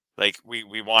 like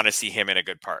we want to see him in a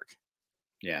good park.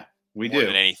 Yeah, we more do.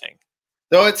 Than anything.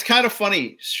 Though it's kind of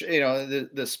funny,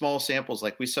 the small samples.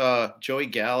 Like we saw Joey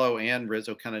Gallo and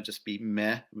Rizzo kind of just be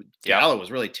meh. Gallo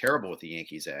was really terrible with the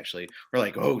Yankees. Actually, we're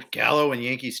like, oh, Gallo in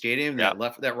Yankee Stadium,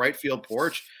 that right field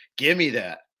porch, give me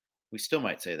that. We still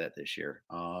might say that this year,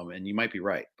 and you might be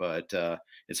right. But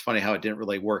it's funny how it didn't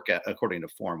really work according to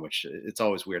form, which it's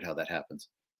always weird how that happens.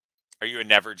 Are you a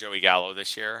never Joey Gallo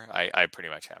this year? I pretty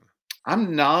much am.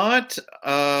 I'm not,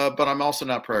 but I'm also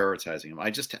not prioritizing him.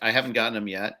 I haven't gotten him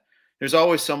yet. There's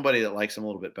always somebody that likes him a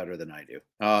little bit better than I do.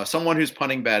 Someone who's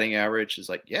punting batting average is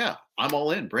like, yeah, I'm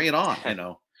all in, bring it on,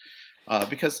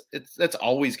 because that's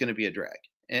always going to be a drag,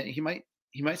 and he might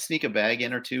sneak a bag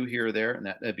in or two here or there, and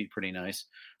that'd be pretty nice.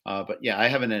 But yeah, I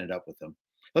haven't ended up with him.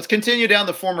 Let's continue down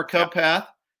the former Cub path.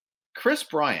 Chris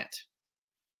Bryant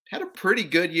had a pretty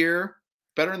good year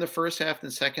better in the first half than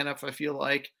second half, I feel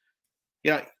like.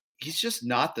 He's just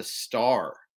not the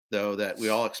star, though, that we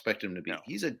all expect him to be. No.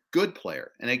 He's a good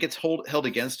player, and it gets held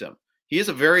against him. He is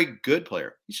a very good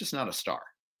player. He's just not a star.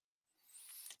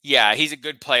 Yeah, he's a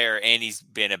good player, and he's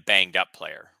been a banged-up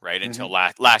player, right? Until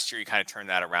last year, he kind of turned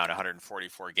that around,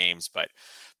 144 games. But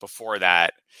before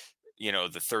that,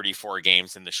 the 34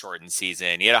 games in the shortened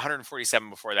season. He had 147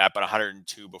 before that, but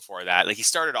 102 before that. Like, he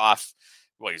started off,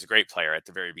 he was a great player at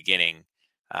the very beginning.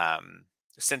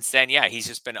 Since then, he's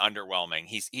just been underwhelming.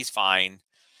 He's fine.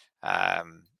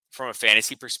 From a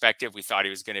fantasy perspective, we thought he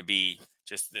was going to be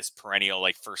just this perennial,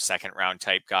 like, first, second round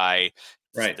type guy.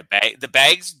 Right. The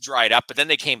bags dried up, but then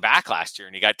they came back last year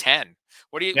and he got 10.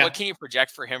 What can you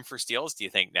project for him for steals, do you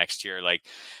think, next year? Like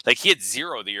he had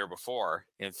 0 the year before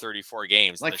in 34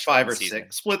 games. Like 5 or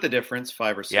 6. Split the difference,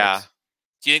 5 or 6. Yeah.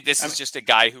 Do you think this is just a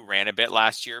guy who ran a bit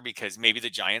last year because maybe the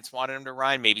Giants wanted him to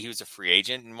run? Maybe he was a free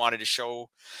agent and wanted to show.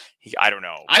 I don't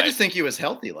know. I just think he was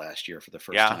healthy last year for the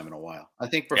first time in a while. I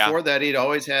think before that, he'd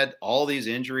always had all these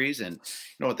injuries. And,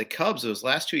 with the Cubs, those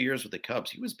last 2 years with the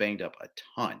Cubs, he was banged up a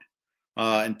ton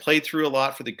and played through a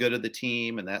lot for the good of the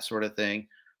team and that sort of thing.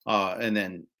 And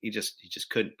then he just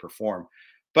couldn't perform.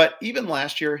 But even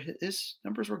last year, his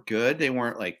numbers were good. They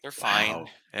weren't like, they're fine. Wow.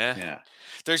 Yeah.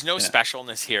 There's no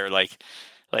specialness here. Like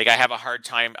I have a hard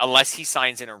time, unless he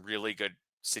signs in a really good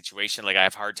situation. Like I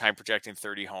have a hard time projecting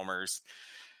 30 homers.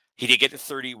 He did get to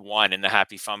 31 in the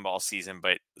Happy Fun Ball season,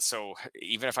 but so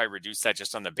even if I reduce that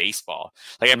just on the baseball,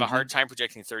 like I have a hard time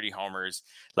projecting 30 homers.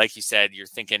 Like you said, you're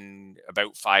thinking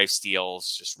about 5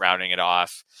 steals, just rounding it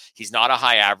off. He's not a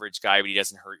high average guy, but he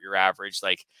doesn't hurt your average.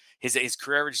 Like his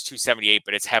career average is 278,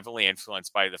 but it's heavily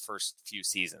influenced by the first few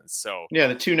seasons. So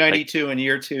the 292 in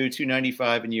year 2,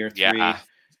 295 in year 3. Yeah.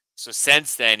 So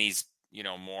since then, he's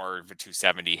more of a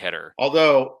 270 hitter.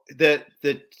 Although the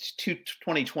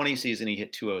 2020 season he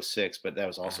hit 206, but that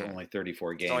was also only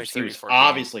 34 games. Only 34 he was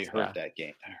obviously hurt that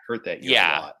game. Hurt that year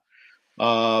a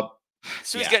lot.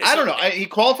 So I don't know. He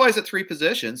qualifies at 3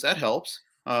 positions. That helps.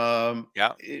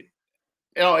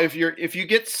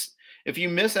 If you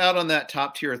miss out on that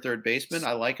top tier third baseman,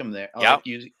 I like him there. I like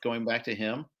you going back to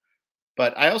him.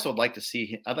 But I also would like to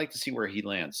see. I'd like to see where he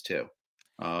lands too.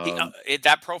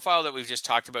 That profile that we've just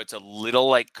talked about, it's a little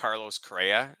like Carlos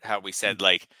Correa, how we said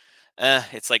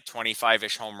it's like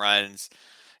 25-ish home runs.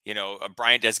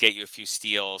 Bryant does get you a few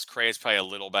steals. Correa's probably a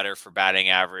little better for batting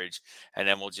average, and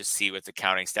then we'll just see with the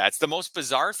counting stats. The most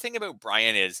bizarre thing about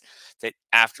Bryant is that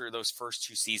after those first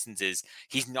 2 seasons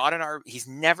he's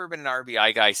never been an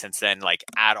RBI guy since then, like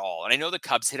at all. And I know the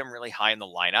Cubs hit him really high in the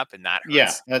lineup, and that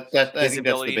hurts. Yeah, I think that's the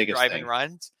biggest drive thing. And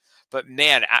runs. But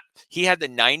man, he had the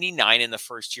 99 in the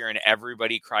first year, and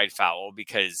everybody cried foul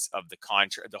because of the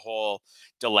whole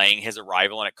delaying his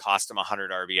arrival, and it cost him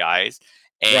 100 RBIs.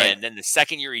 And then the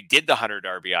second year he did the 100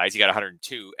 RBIs, he got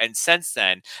 102. And since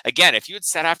then, again, if you had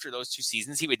said after those 2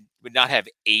 seasons he would not have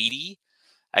 80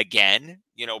 again,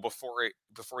 before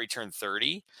he turned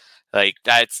 30, like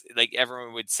that's like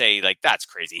everyone would say like that's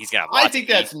crazy. He's gonna have lots I think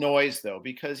that's noise though,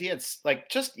 because he had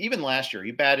just even last year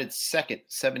he batted second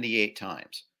 78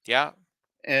 times. Yeah.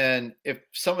 And if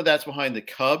some of that's behind the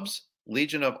Cubs,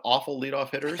 legion of awful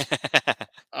leadoff hitters,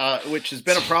 which has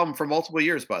been a problem for multiple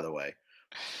years, by the way.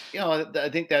 I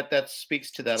think that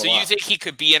speaks to that a lot. So you think he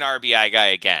could be an RBI guy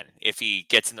again if he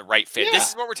gets in the right fit? Yeah. This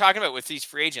is what we're talking about with these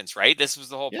free agents, right? This was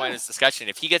the whole point of this discussion.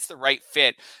 If he gets the right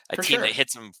fit, a team that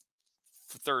hits him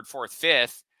 3rd, 4th,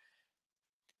 5th,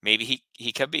 maybe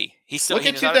he could be. Look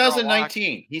at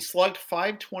 2019. He slugged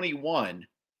 521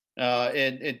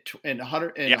 in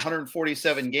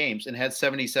 147 games and had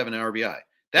 77 RBI.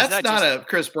 That's not a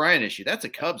Chris Bryant issue. That's a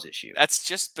Cubs issue. That's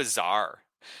just bizarre.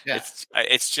 Yeah.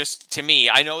 It's just, to me,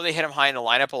 I know they hit him high in the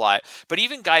lineup a lot, but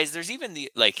even there's even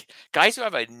the guys who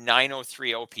have a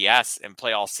 903 OPS and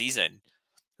play all season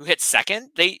who hit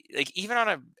second. They even on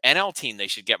an NL team, they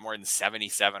should get more than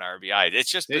 77 RBI.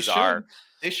 It's just bizarre.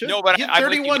 They should. No, but he had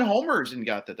 31 homers and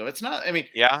got that though. It's not. I mean,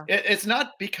 it's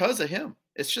not because of him.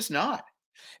 It's just not.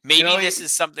 Maybe this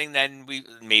is something. Then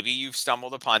maybe you've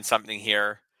stumbled upon something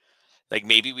here. Like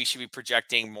maybe we should be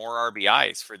projecting more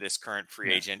RBIs for this current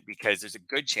free agent because there's a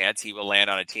good chance he will land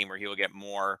on a team where he will get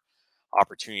more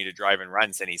opportunity to drive and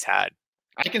runs than he's had.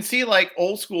 I can see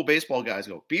old school baseball guys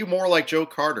go, be more like Joe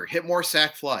Carter, hit more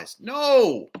sac flies.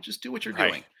 No, just do what you're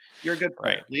doing. You're a good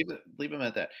player. Leave him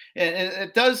at that. And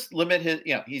it does limit his,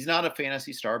 he's not a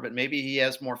fantasy star, but maybe he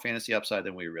has more fantasy upside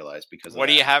than we realize because of what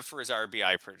do you have for his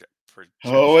RBI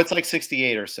Oh, it's like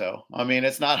 68 or so. I mean,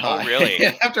 it's not high. Oh, really?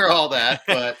 After all that,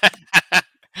 but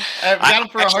I've got him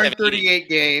for 138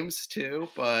 games too.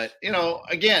 But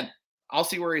again, I'll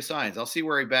see where he signs. I'll see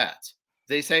where he bats.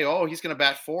 they say, oh, he's going to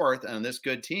bat fourth on this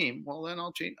good team, well, then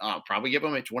I'll probably give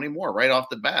him a 20 more right off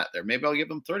the bat there. Maybe I'll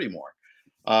give him 30 more.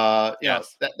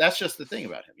 That's just the thing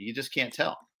about him. You just can't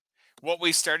tell. What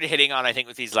we started hitting on, I think,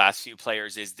 with these last few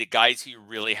players is the guys who you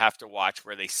really have to watch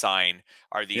where they sign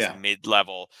are these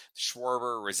mid-level.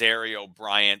 Schwarber, Rosario,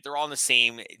 Bryant. They're all in the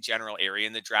same general area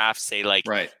in the draft, say like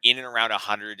in and around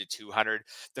 100 to 200.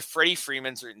 The Freddie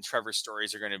Freemans and Trevor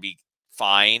Stories are going to be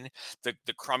fine. The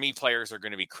crummy players are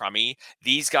going to be crummy.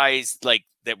 These guys like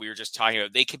that we were just talking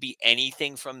about, they could be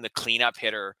anything from the cleanup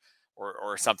hitter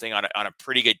or something on a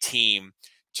pretty good team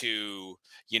to,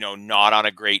 not on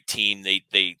a great team.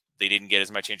 They didn't get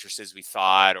as much interest as we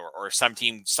thought, or some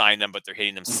team signed them, but they're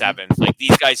hitting them seventh. Like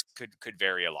these guys could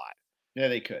vary a lot. Yeah,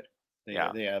 they could.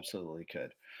 They absolutely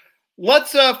could.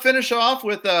 Let's finish off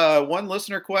with one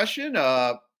listener question.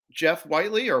 Jeff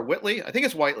Whiteley or Whitley, I think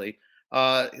it's Whiteley,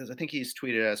 because I think he's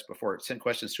tweeted us before, sent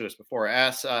questions to us before.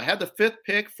 Asks, had the 5th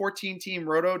pick, 14-team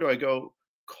roto. Do I go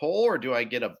Cole or do I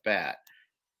get a bat?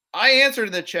 I answered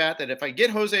in the chat that if I get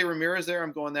Jose Ramirez there,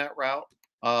 I'm going that route.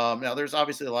 Now, there's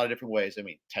obviously a lot of different ways. I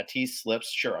mean, Tatis slips.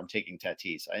 Sure, I'm taking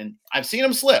Tatis. And I've seen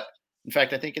him slip. In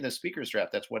fact, I think in the speaker's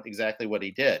draft, that's exactly what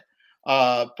he did.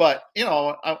 But,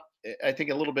 I think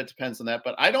a little bit depends on that.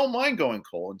 But I don't mind going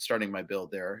Cole and starting my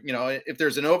build there. If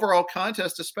there's an overall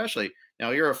contest, especially.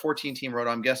 Now, you're a 14-team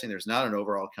roto. I'm guessing there's not an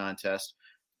overall contest.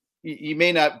 You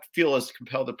may not feel as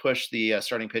compelled to push the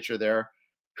starting pitcher there.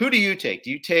 Who do you take?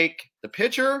 Do you take the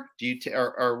pitcher? Do you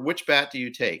or which bat do you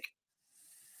take?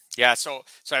 Yeah, so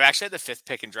I've actually had the 5th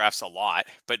pick in drafts a lot,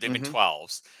 but they've been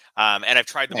 12s. And I've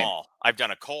tried them all. I've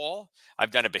done a Cole,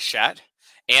 I've done a Bichette,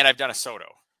 and I've done a Soto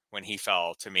when he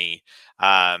fell to me.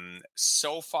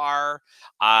 So far,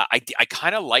 I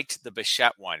kind of liked the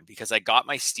Bichette one because I got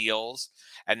my steals,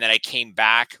 and then I came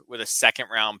back with a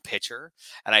 2nd-round pitcher,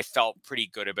 and I felt pretty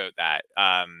good about that.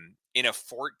 In a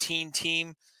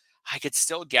 14-team, I could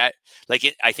still get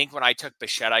I think when I took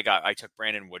Bichette, I took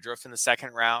Brandon Woodruff in the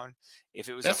 2nd round. If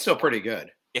it was that's still pretty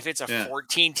good. If it's a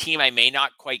 14 team, I may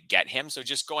not quite get him. So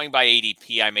just going by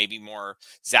ADP, I may be more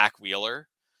Zach Wheeler.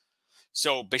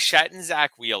 So Bichette and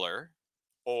Zach Wheeler,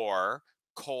 or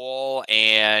Cole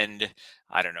and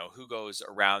I don't know who goes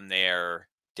around there.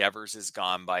 Devers is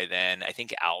gone by then. I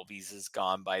think Albies is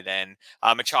gone by then.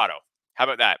 Machado. How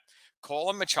about that? Cole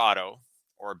and Machado,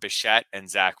 or Bichette and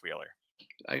Zach Wheeler.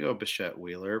 I go Bichette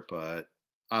Wheeler, but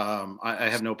I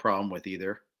have no problem with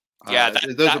either. Yeah,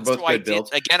 those are both good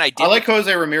builds. Again, I like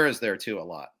Jose Ramirez there too a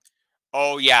lot.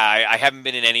 Oh yeah, I haven't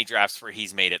been in any drafts where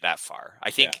he's made it that far.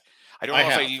 I think I don't know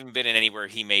if I've even been in anywhere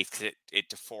he makes it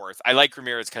to 4th. I like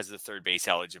Ramirez because of the third base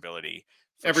eligibility.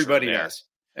 Everybody does.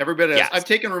 Everybody does. I've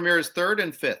taken Ramirez 3rd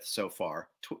and 5th so far.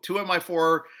 Two of my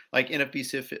 4 like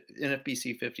NFBC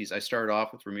 50s. I started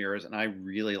off with Ramirez, and I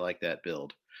really like that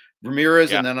build.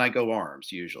 Ramirez, and then I go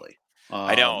arms usually.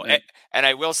 I know, and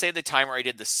I will say the time where I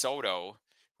did the Soto,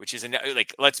 which is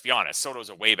let's be honest, Soto's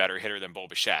a way better hitter than Bo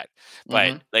Bichette,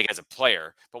 but as a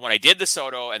player. But when I did the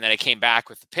Soto and then I came back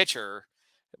with the pitcher,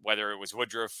 whether it was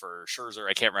Woodruff or Scherzer,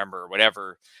 I can't remember, or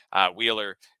whatever,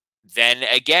 Wheeler, then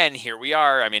again, here we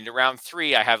are. I'm into round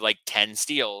 3. I have 10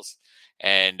 steals,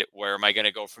 and where am I going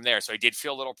to go from there? So I did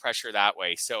feel a little pressure that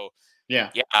way. So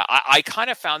I kind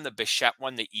of found the Bichette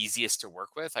one the easiest to work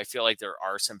with. I feel like there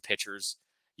are some pitchers.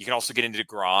 You can also get into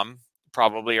DeGrom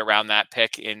probably around that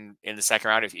pick in the 2nd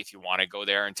round if you want to go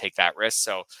there and take that risk.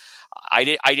 So I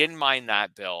didn't mind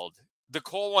that build. The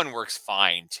Cole one works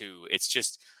fine too. It's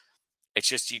just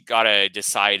you got to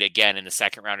decide again in the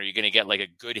 2nd round, are you going to get a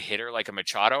good hitter like a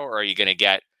Machado, or are you going to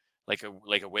get like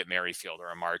a Whit Merrifield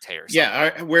or a Marte or something?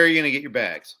 Yeah, where are you going to get your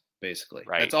bags? Basically,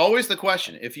 right. That's always the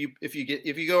question. If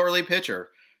you go early pitcher,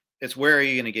 it's where are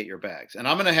you going to get your bags? And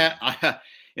I'm going to have,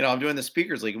 I'm doing the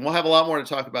Speakers League, and we'll have a lot more to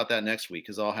talk about that next week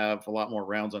because I'll have a lot more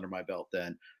rounds under my belt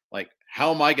then.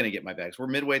 How am I going to get my bags? We're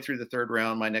midway through the 3rd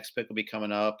round. My next pick will be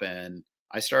coming up, and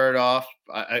I started off.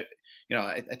 I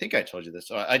think I told you this.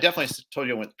 So I definitely told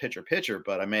you I went pitcher,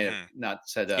 but I may have not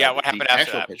said what happened after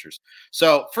actual that? Pitchers.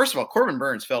 So first of all, Corbin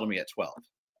Burns fell to me at 12.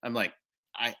 I'm like,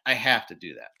 I have to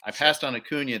do that. I passed on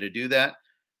Acuna to do that.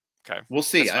 Okay. We'll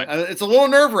see. It's a little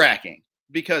nerve-wracking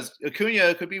because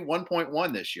Acuna could be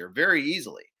 1.1 this year very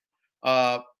easily.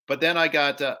 But then I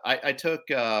got I took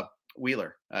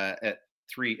Wheeler at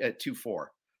 2-4.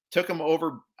 Took him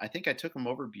over. I think I took him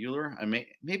over Bueller.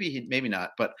 Maybe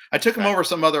not, but I took him over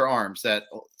some other arms that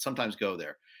sometimes go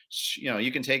there.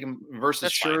 You can take him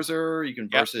versus Scherzer. You can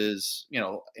versus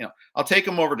I'll take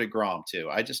him over to DeGrom too.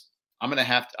 I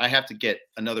have to get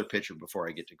another pitcher before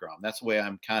I get to DeGrom. That's the way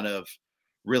I'm kind of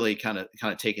really kind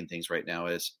of taking things right now.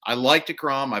 Is I like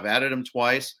DeGrom. I've added him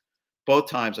twice. both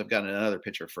times I've gotten another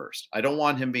pitcher first. I don't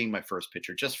want him being my first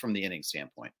pitcher, just from the inning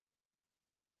standpoint.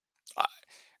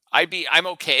 I'm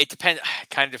okay. It kind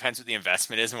of depends what the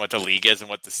investment is and what the league is and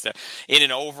what in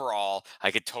an overall,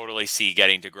 I could totally see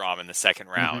getting DeGrom in the second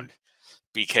round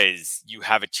because you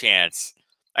have a chance.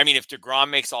 I mean, if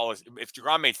DeGrom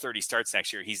made 30 starts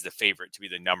next year, he's the favorite to be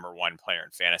the number one player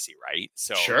in fantasy, right?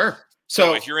 So sure.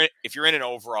 So if you're in an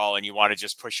overall and you want to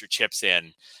just push your chips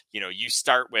in, you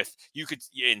start with, you could,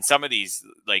 in some of these,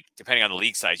 like depending on the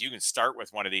league size, you can start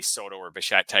with one of these Soto or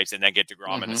Bichette types and then get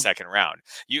DeGrom in the second round.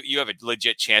 You have a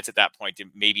legit chance at that point to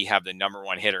maybe have the number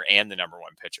one hitter and the number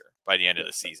one pitcher by the end of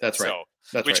the season. That's right.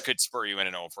 So, which could spur you in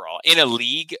an overall. In a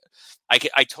league,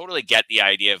 I totally get the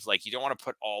idea of like, you don't want to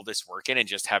put all this work in and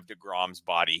just have DeGrom's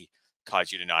body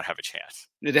cause you to not have a chance.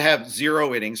 To have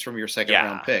 0 innings from your second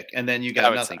round pick, and then you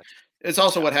got nothing. It's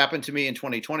also what happened to me in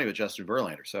 2020 with Justin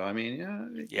Verlander. So, I mean,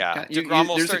 DeGrom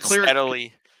will start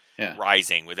steadily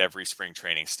rising with every spring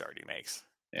training start he makes.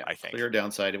 Yeah, I think. Clear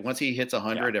downside. And once he hits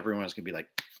 100, everyone's going to be like,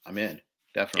 I'm in.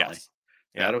 Definitely. Yes.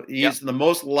 He's the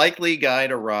most likely guy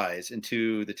to rise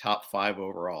into the top 5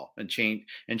 overall and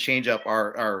change up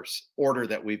our order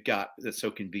that we've got that's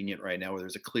so convenient right now, where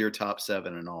there's a clear top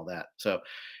 7 and all that. So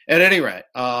at any rate,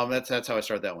 that's how I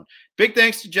started that one. Big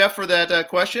thanks to Jeff for that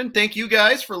question. Thank you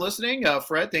guys for listening.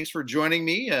 Fred, thanks for joining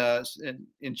me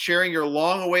and sharing your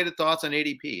long-awaited thoughts on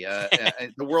ADP.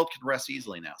 The world can rest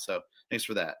easily now. So thanks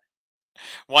for that.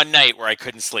 One night where I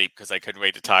couldn't sleep because I couldn't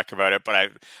wait to talk about it,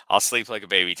 but I'll sleep like a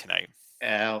baby tonight.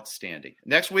 Outstanding.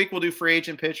 Next week, we'll do free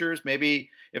agent pitchers. Maybe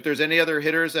if there's any other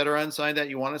hitters that are unsigned that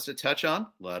you want us to touch on,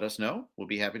 let us know. We'll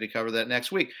be happy to cover that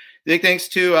next week. Big thanks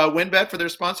to WynnBET for their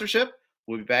sponsorship.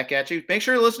 We'll be back at you. Make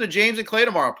sure to listen to James and Clay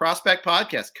tomorrow. Prospect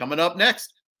Podcast coming up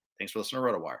next. Thanks for listening to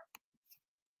RotoWire.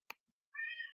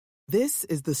 This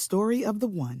is the story of the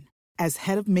one. As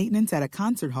head of maintenance at a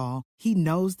concert hall, he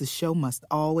knows the show must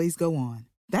always go on.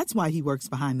 That's why he works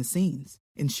behind the scenes,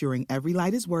 ensuring every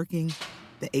light is working,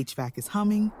 the HVAC is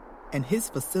humming, and his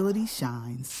facility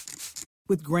shines.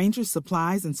 With Grainger's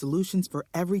supplies and solutions for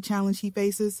every challenge he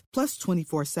faces, plus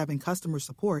 24/7 customer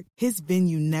support, his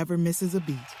venue never misses a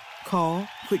beat. Call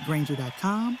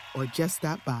quickgrainger.com or just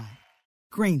stop by.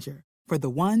 Grainger, for the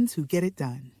ones who get it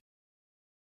done.